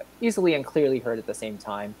easily and clearly heard at the same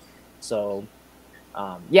time. So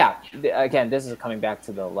yeah, again, this is coming back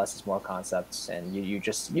to the less is more concepts, and you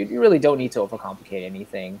really don't need to overcomplicate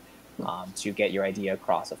anything to get your idea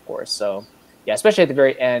across, of course. So yeah, especially at the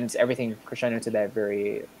very end, everything crescendo to that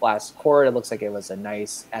very last chord, it looks like it was a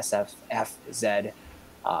nice SFFZ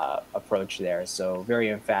approach there. So very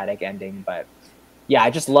emphatic ending, but yeah,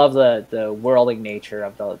 I just love the whirling nature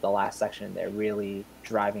of the last section there, really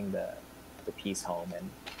driving the piece home, and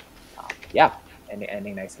yeah, and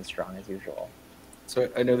ending nice and strong as usual. So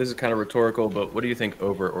I know this is kind of rhetorical, but what do you think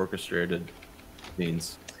over orchestrated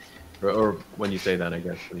means? Or when you say that, I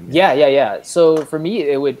guess, what do you mean? Yeah. So for me,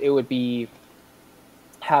 it would be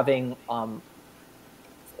having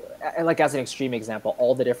like, as an extreme example,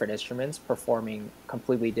 all the different instruments performing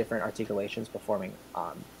completely different articulations, performing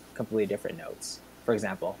completely different notes. For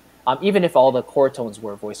example, even if all the core tones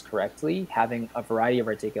were voiced correctly, having a variety of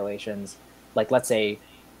articulations, like let's say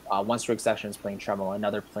one stroke section is playing tremolo,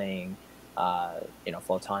 another playing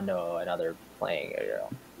flotando, another playing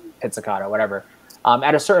pizzicato, whatever.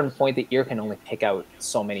 At a certain point, the ear can only pick out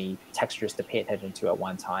so many textures to pay attention to at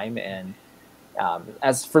one time. And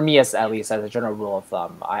as for me, at least as a general rule of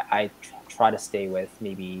thumb, I try to stay with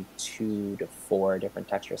maybe 2 to 4 different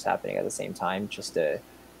textures happening at the same time, just to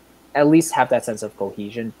at least have that sense of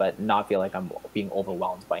cohesion, but not feel like I'm being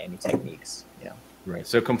overwhelmed by any techniques. Right.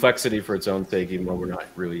 So complexity for its own sake, even though we're not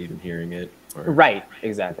really even hearing it. Or right.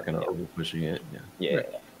 Exactly. Kind of over pushing it. Yeah. Right.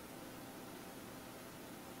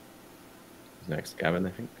 Next, Gavin,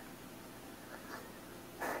 I think.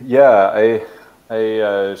 Yeah,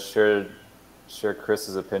 I share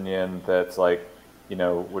Chris's opinion that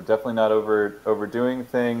we're definitely not overdoing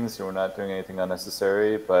things, and we're not doing anything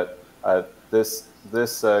unnecessary. But this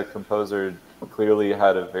composer clearly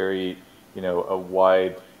had a very a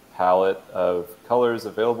wide palette of colors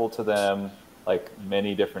available to them, like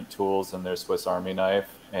many different tools in their Swiss Army knife,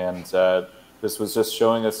 and this was just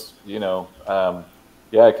showing us,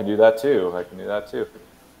 yeah, I can do that too. I can do that too.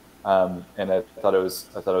 And I thought it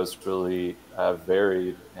was really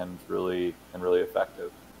varied and really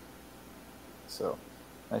effective. So,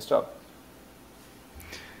 nice job.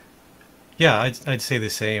 Yeah, I'd say the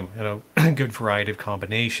same. Good variety of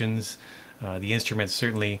combinations. The instruments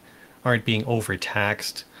certainly aren't being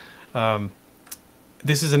overtaxed.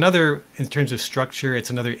 This is another, in terms of structure, it's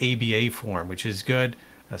another ABA form, which is good.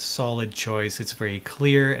 A solid choice. It's very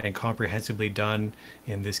clear and comprehensively done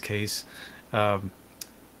in this case.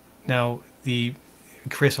 Now,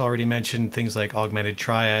 Chris already mentioned things like augmented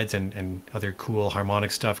triads and other cool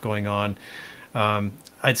harmonic stuff going on.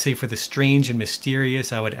 I'd say for the strange and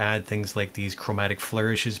mysterious, I would add things like these chromatic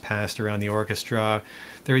flourishes passed around the orchestra.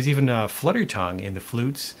 There is even a flutter tongue in the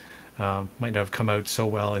flutes. Might not have come out so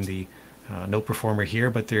well in the note performer here,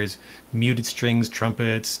 but there's muted strings,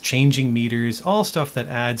 trumpets, changing meters, all stuff that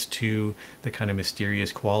adds to the kind of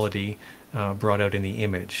mysterious quality brought out in the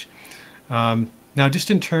image. Now,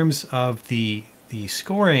 just in terms of the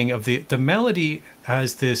scoring of the melody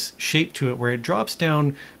has this shape to it where it drops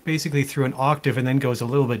down basically through an octave and then goes a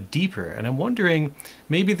little bit deeper. And I'm wondering,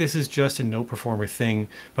 maybe this is just a note performer thing,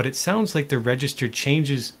 but it sounds like the register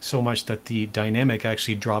changes so much that the dynamic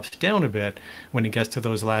actually drops down a bit when it gets to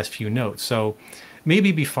those last few notes. So maybe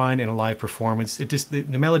it'd be fine in a live performance. It just the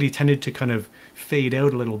melody tended to kind of fade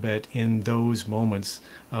out a little bit in those moments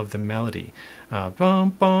of the melody.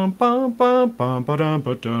 Bum bum bum bum bum ba dum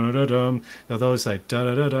ba da da dum. Now those like da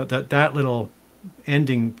da da da, that little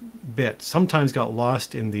ending bit sometimes got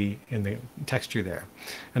lost in the texture there,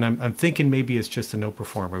 and I'm thinking maybe it's just a note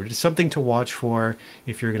performer. It's something to watch for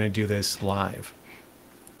if you're going to do this live.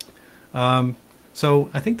 So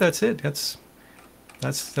I think that's it. That's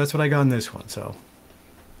what I got on this one. So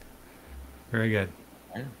very good.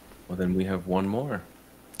 Yeah. Well, then we have one more.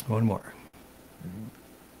 One more. Mm-hmm.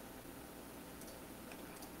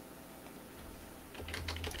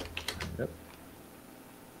 Yep.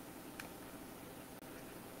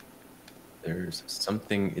 There's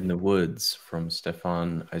Something in the Woods from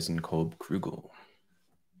Stefan Eisenkolb-Krügl.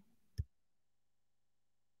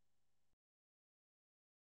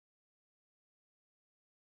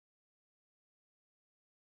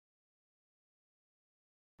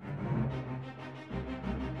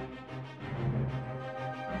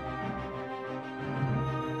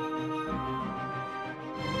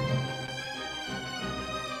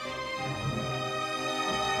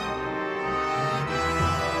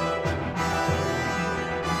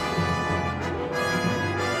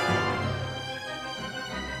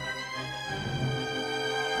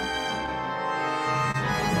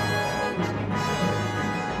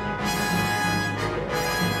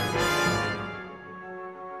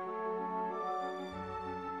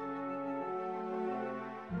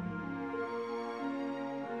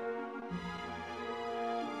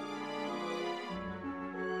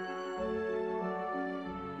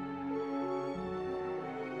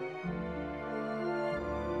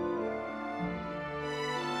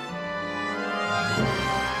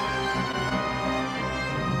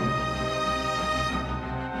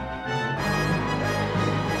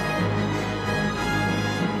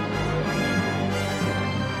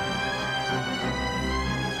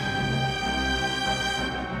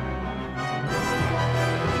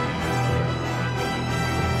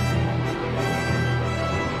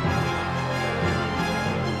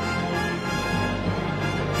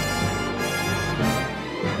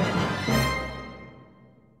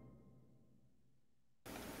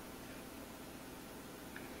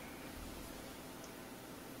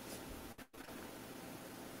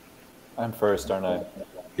 I'm first, aren't I?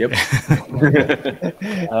 Yep.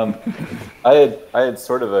 I had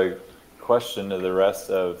sort of a question to the rest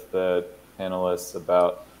of the panelists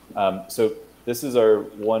about. So this is our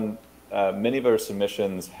one. Many of our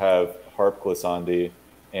submissions have harp glissandi,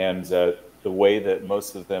 and the way that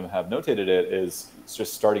most of them have notated it is it's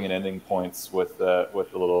just starting and ending points with the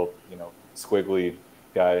little squiggly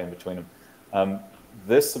guy in between them.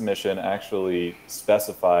 This submission actually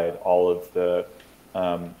specified all of the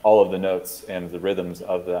notes and the rhythms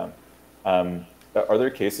of them. Are there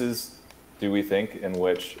cases, do we think, in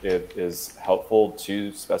which it is helpful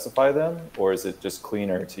to specify them, or is it just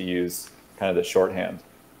cleaner to use kind of the shorthand?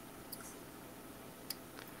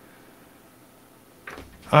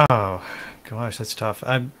 Oh, gosh, that's tough.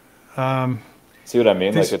 See what I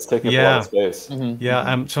mean? Like it's taking up a lot of space. Mm-hmm.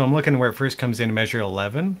 Yeah, so I'm looking where it first comes in measure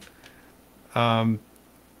 11.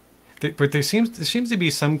 But there seems to be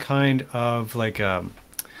some kind of like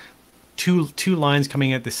two lines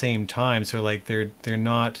coming at the same time. So like they're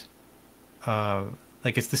not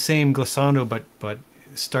like it's the same glissando but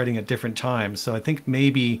starting at different times. So I think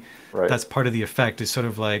maybe that's part of the effect. Is sort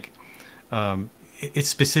of like it's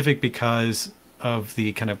specific because of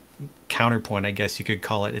the kind of counterpoint, I guess you could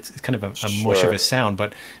call it. It's kind of a mush of a sound,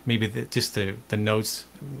 but maybe just the notes,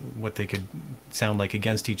 what they could sound like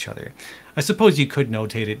against each other. I suppose you could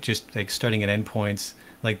notate it just like starting at endpoints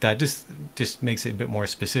like that. Just makes it a bit more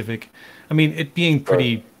specific. I mean, it being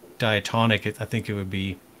pretty diatonic, I think it would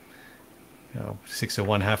be 6 of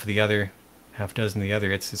one, half of the other, half dozen the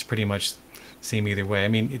other. It's pretty much same either way. I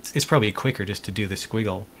mean, it's probably quicker just to do the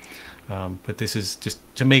squiggle. But this is just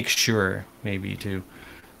to make sure, maybe,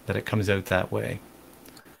 that it comes out that way.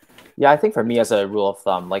 Yeah, I think for me, as a rule of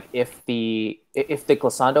thumb, like if the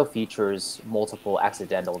glissando features multiple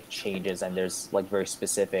accidental changes and there's like very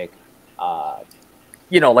specific,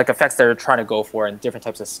 like effects that are trying to go for in different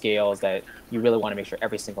types of scales that you really want to make sure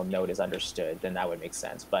every single note is understood, then that would make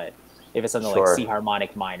sense. But if it's something like C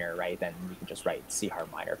harmonic minor, right, then you can just write C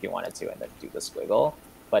harp minor if you wanted to and then do the squiggle.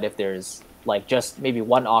 But if there's like just maybe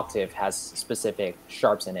one octave has specific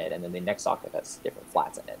sharps in it and then the next octave has different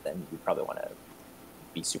flats in it, then you probably want to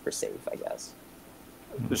be super safe, I guess.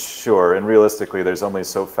 Sure, and realistically, there's only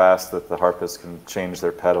so fast that the harpists can change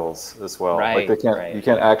their pedals as well. Right, like they can't, you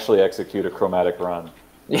can't actually execute a chromatic run.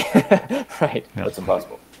 Yeah, right. That's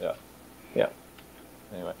impossible. Yeah. Yeah.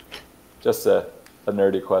 Anyway, just a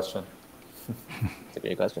nerdy question. It's a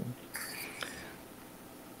great question.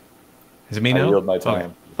 Is it me now? I yield my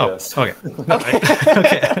time. Oh, yes. okay.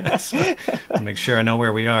 Okay. Make sure I know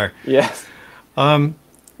where we are. Yes.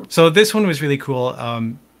 So this one was really cool.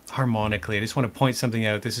 Harmonically, I just want to point something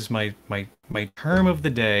out. This is my term of the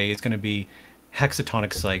day. It's going to be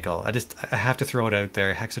hexatonic cycle. I have to throw it out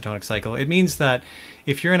there. Hexatonic cycle. It means that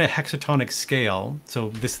if you're in a hexatonic scale, so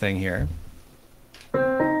this thing here,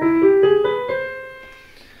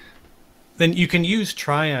 then you can use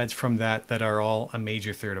triads from that are all a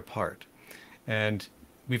major third apart. And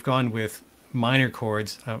we've gone with minor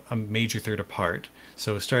chords a major third apart.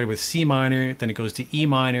 So it started with C minor, then it goes to E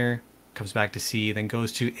minor, comes back to C, then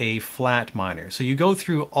goes to A flat minor. So you go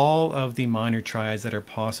through all of the minor triads that are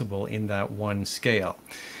possible in that one scale.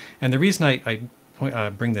 And the reason I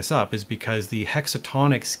bring this up is because the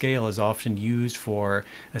hexatonic scale is often used for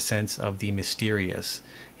a sense of the mysterious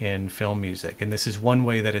in film music. And this is one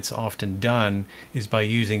way that it's often done, is by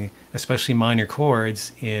using especially minor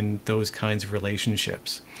chords in those kinds of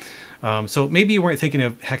relationships. So maybe you weren't thinking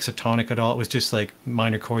of hexatonic at all. It was just like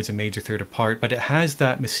minor chords a major third apart, but it has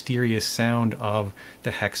that mysterious sound of the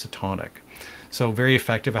hexatonic. So very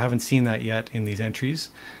effective. I haven't seen that yet in these entries,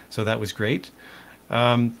 so that was great.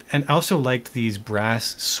 And I also liked these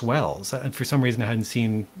brass swells. And for some reason, I hadn't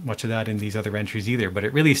seen much of that in these other entries either, but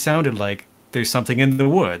it really sounded like there's something in the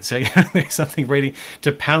woods. There's something ready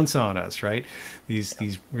to pounce on us, right?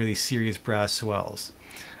 These really serious brass swells.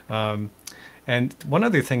 And one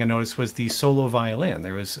other thing I noticed was the solo violin.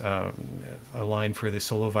 There was a line for the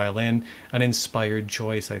solo violin, an inspired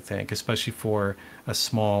choice, I think, especially for a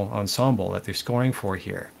small ensemble that they're scoring for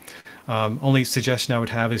here. Only suggestion I would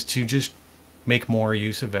have is to just make more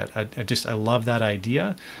use of it. I love that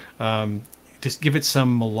idea. Just give it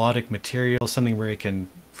some melodic material, something where it can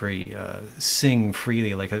sing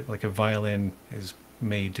freely, like a violin is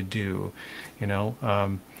made to do,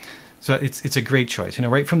 So it's a great choice,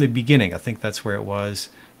 right from the beginning. I think that's where it was.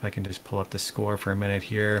 If I can just pull up the score for a minute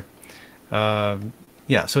here.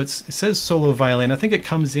 Yeah, so it says solo violin. I think it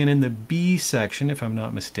comes in the B section, if I'm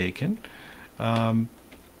not mistaken. And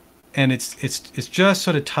it's just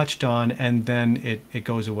sort of touched on, and then it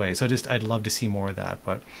goes away. So I'd love to see more of that.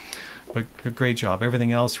 But great job.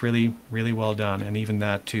 Everything else really, really well done, and even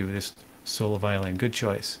that too. Just solo violin. Good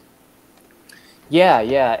choice. Yeah,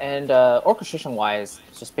 yeah, and orchestration-wise,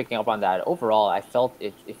 just picking up on that, overall, I felt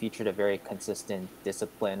it featured a very consistent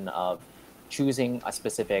discipline of choosing a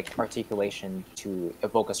specific articulation to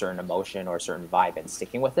evoke a certain emotion or a certain vibe and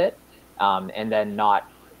sticking with it, and then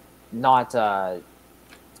not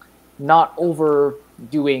not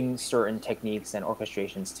overdoing certain techniques and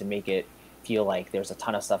orchestrations to make it feel like there's a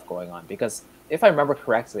ton of stuff going on. Because if I remember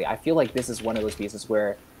correctly, I feel like this is one of those pieces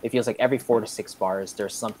where it feels like every 4 to 6 bars,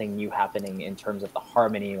 there's something new happening in terms of the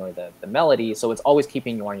harmony or the melody. So it's always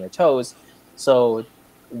keeping you on your toes. So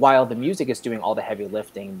while the music is doing all the heavy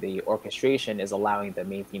lifting, the orchestration is allowing the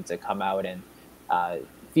main theme to come out and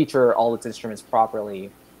feature all its instruments properly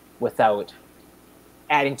without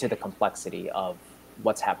adding to the complexity of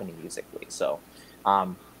what's happening musically. So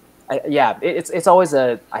yeah, it's always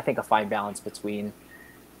I think a fine balance between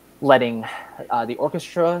letting the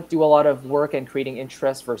orchestra do a lot of work and creating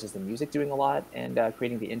interest versus the music doing a lot and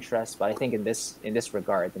creating the interest. But I think in this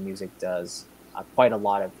regard, the music does quite a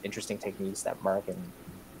lot of interesting techniques that Mark and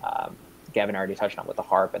Gavin already touched on with the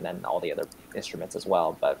harp and then all the other instruments as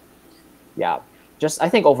well. But yeah, just I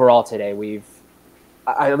think overall today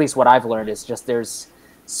at least what I've learned is just there's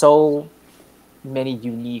so many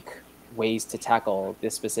unique ways to tackle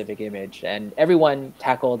this specific image, and everyone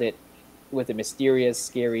tackled it with a mysterious,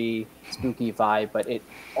 scary, spooky vibe, but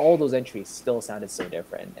all those entries still sounded so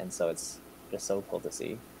different, and so it's just so cool to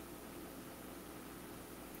see.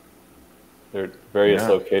 There are various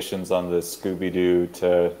locations on the Scooby-Doo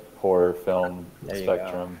to horror film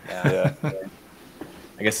spectrum. Yeah.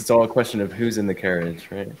 I guess it's all a question of who's in the carriage,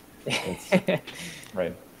 right?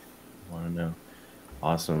 Right. I want to know.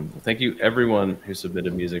 Awesome. Well, thank you, everyone who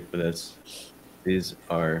submitted music for this. These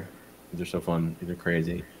are so fun. These are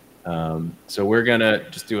crazy. So we're going to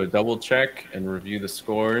just do a double check and review the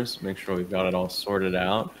scores, make sure we've got it all sorted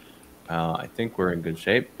out. I think we're in good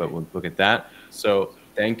shape, but we'll look at that. So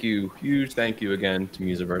thank you, huge thank you again to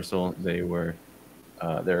Musiversal.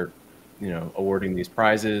 They're awarding these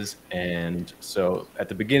prizes. And so at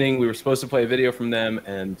the beginning, we were supposed to play a video from them,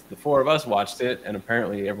 and the 4 of us watched it, and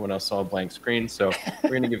apparently everyone else saw a blank screen. So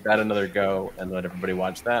we're going to give that another go and let everybody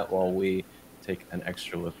watch that while we take an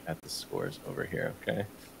extra look at the scores over here, okay?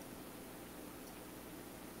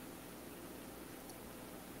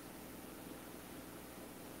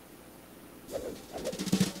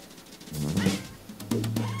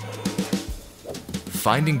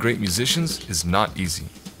 Finding great musicians is not easy.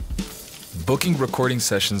 Booking recording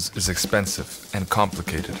sessions is expensive and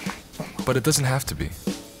complicated, but it doesn't have to be.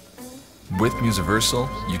 With Musiversal,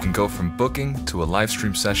 you can go from booking to a live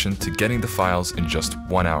stream session to getting the files in just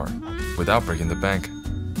 1 hour, without breaking the bank.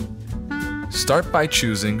 Start by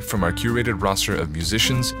choosing from our curated roster of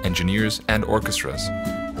musicians, engineers, and orchestras.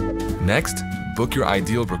 Next, book your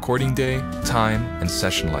ideal recording day, time, and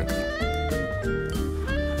session length.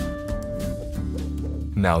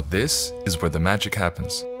 Now this is where the magic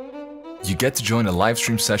happens. You get to join a live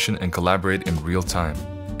stream session and collaborate in real time.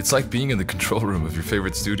 It's like being in the control room of your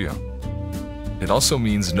favorite studio. It also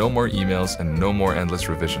means no more emails and no more endless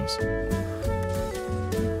revisions.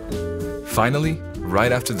 Finally,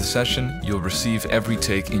 right after the session, you'll receive every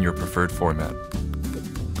take in your preferred format.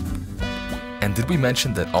 And did we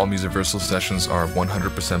mention that all Musiversal sessions are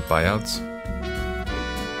 100% buyouts?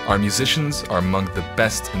 Our musicians are among the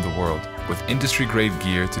best in the world, with industry-grade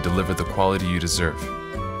gear to deliver the quality you deserve.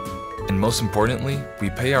 And most importantly, we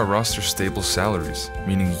pay our roster stable salaries,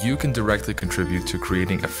 meaning you can directly contribute to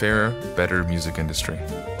creating a fairer, better music industry.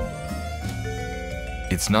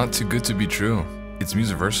 It's not too good to be true. It's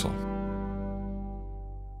Musiversal.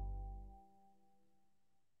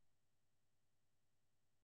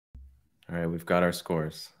 All right, we've got our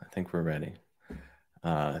scores. I think we're ready.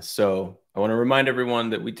 So I want to remind everyone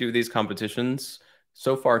that we do these competitions.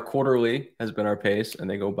 So far, quarterly has been our pace, and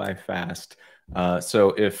they go by fast. So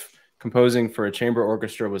if composing for a chamber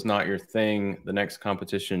orchestra was not your thing, the next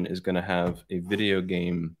competition is going to have a video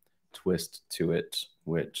game twist to it,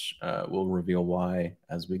 which we'll reveal why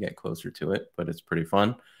as we get closer to it, but it's pretty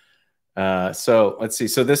fun. So let's see.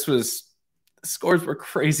 So scores were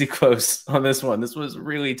crazy close on this one. This was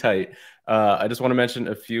really tight. I just want to mention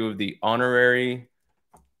a few of the honorary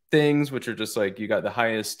things, which are just like you got the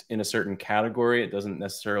highest in a certain category. It doesn't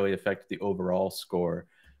necessarily affect the overall score.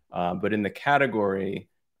 But in the category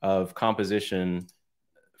of composition,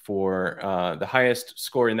 for the highest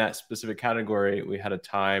score in that specific category, we had a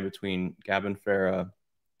tie between Gabin, Ferra,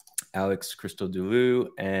 Alex Christodoulou,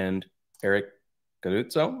 and Eric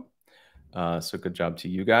Galluzzo. So good job to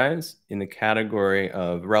you guys. In the category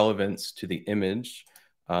of relevance to the image,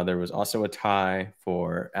 there was also a tie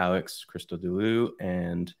for Alex Christodoulou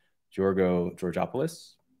and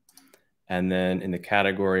Georgopoulos. And then in the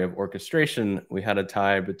category of orchestration, we had a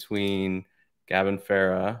tie between Gavin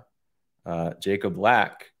Ferra, Jacob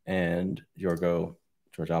Lack, and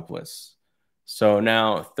Georgopoulos. So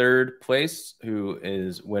now third place, who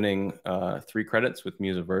is winning 3 credits with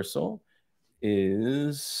Musiversal,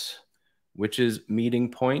 is Witch's Meeting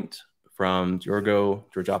Point from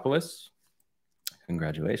Georgopoulos.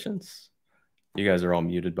 Congratulations. You guys are all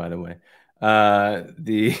muted, by the way. I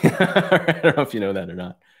don't know if you know that or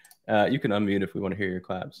not. You can unmute if we want to hear your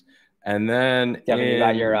claps. And then you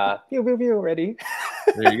got your pew pew pew ready.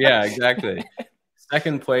 Yeah, exactly.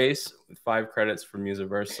 Second place with 5 credits for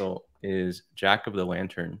Musiversal is Jack of the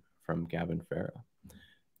Lantern from Gavin Ferra.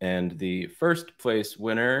 And the first place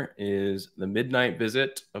winner is The Midnight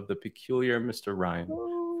Visit of the Peculiar Mr. Rhyme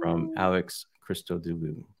from Alex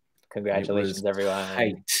Christodoulou. Congratulations, everyone.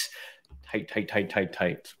 Tight.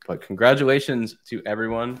 But congratulations to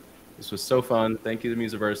everyone. This was so fun. Thank you to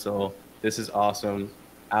Musiversal. This is awesome.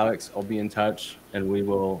 Alex, I'll be in touch, and we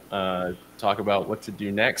will talk about what to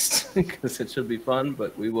do next, because it should be fun.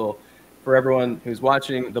 But we will, for everyone who's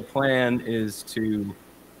watching, the plan is to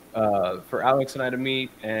for Alex and I to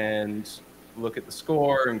meet and look at the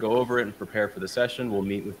score and go over it and prepare for the session. We'll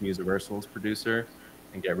meet with Musiversal's producer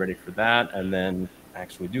and get ready for that, and then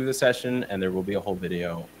actually do the session, and there will be a whole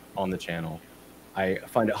video on the channel. I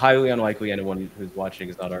find it highly unlikely anyone who's watching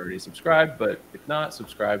is not already subscribed, but if not,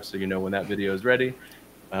 subscribe so you know when that video is ready.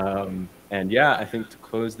 And yeah, I think to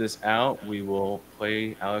close this out, we will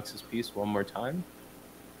play Alex's piece one more time.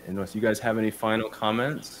 Unless you guys have any final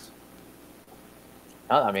comments.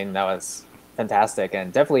 Oh, I mean, that was fantastic,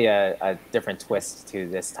 and definitely a different twist to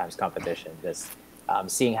this time's competition. Just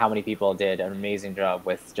seeing how many people did an amazing job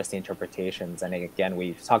with just the interpretations. And again,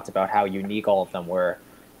 we've talked about how unique all of them were.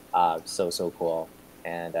 So cool.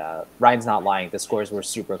 And Ryan's not lying. The scores were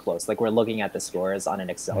super close. Like, we're looking at the scores on an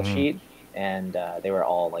Excel sheet, and they were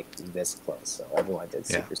all like this close. So everyone did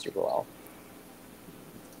super well.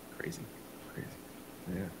 Crazy.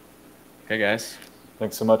 Yeah. Okay, guys.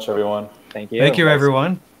 Thanks so much, everyone. Thank you. Thank you,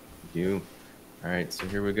 everyone. Thank you. All right, so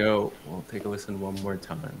here we go. We'll take a listen one more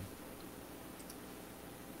time.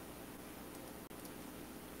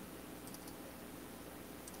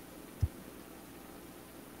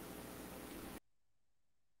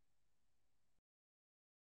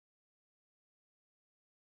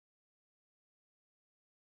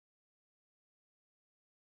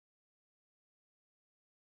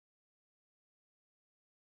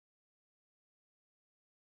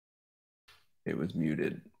 It was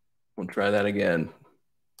muted. We'll try that again.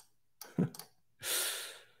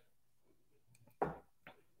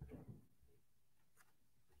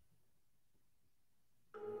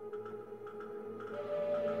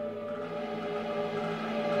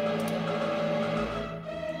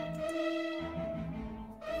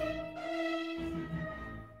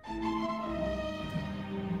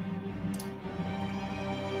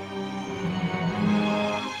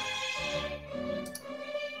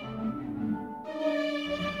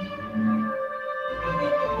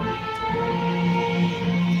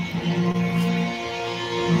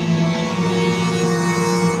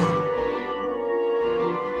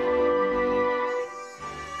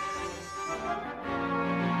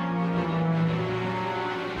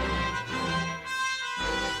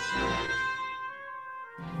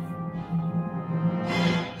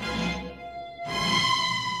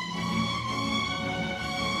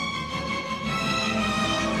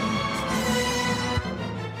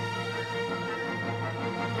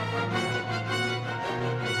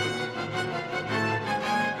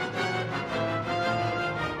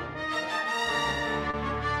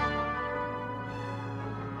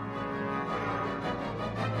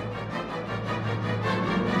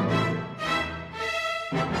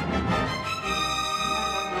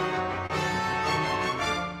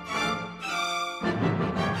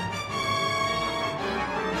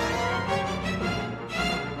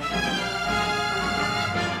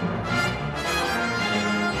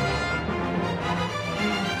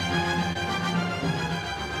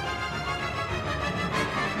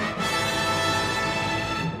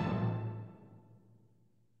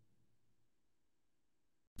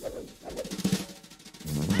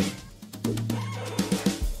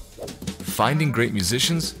 Finding great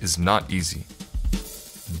musicians is not easy.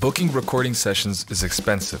 Booking recording sessions is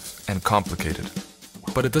expensive and complicated,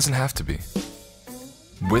 but it doesn't have to be.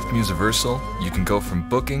 With Musiversal, you can go from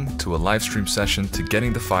booking to a live stream session to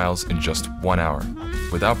getting the files in just 1 hour,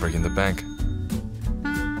 without breaking the bank.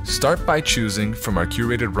 Start by choosing from our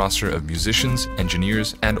curated roster of musicians,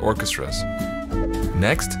 engineers, and orchestras.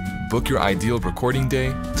 Next, book your ideal recording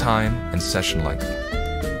day, time, and session length.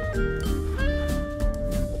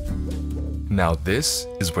 Now this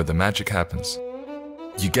is where the magic happens.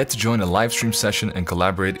 You get to join a live stream session and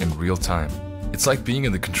collaborate in real time. It's like being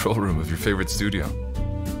in the control room of your favorite studio.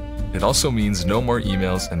 It also means no more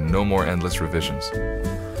emails and no more endless revisions.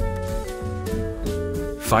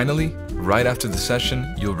 Finally, right after the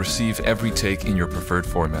session, you'll receive every take in your preferred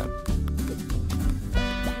format.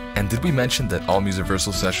 And did we mention that all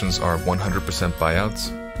Musiversal sessions are 100%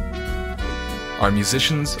 buyouts? Our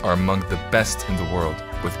musicians are among the best in the world,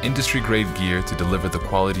 with industry-grade gear to deliver the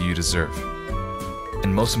quality you deserve.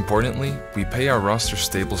 And most importantly, we pay our roster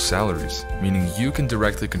stable salaries, meaning you can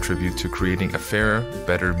directly contribute to creating a fairer,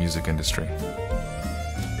 better music industry.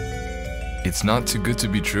 It's not too good to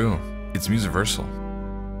be true. It's Musiversal.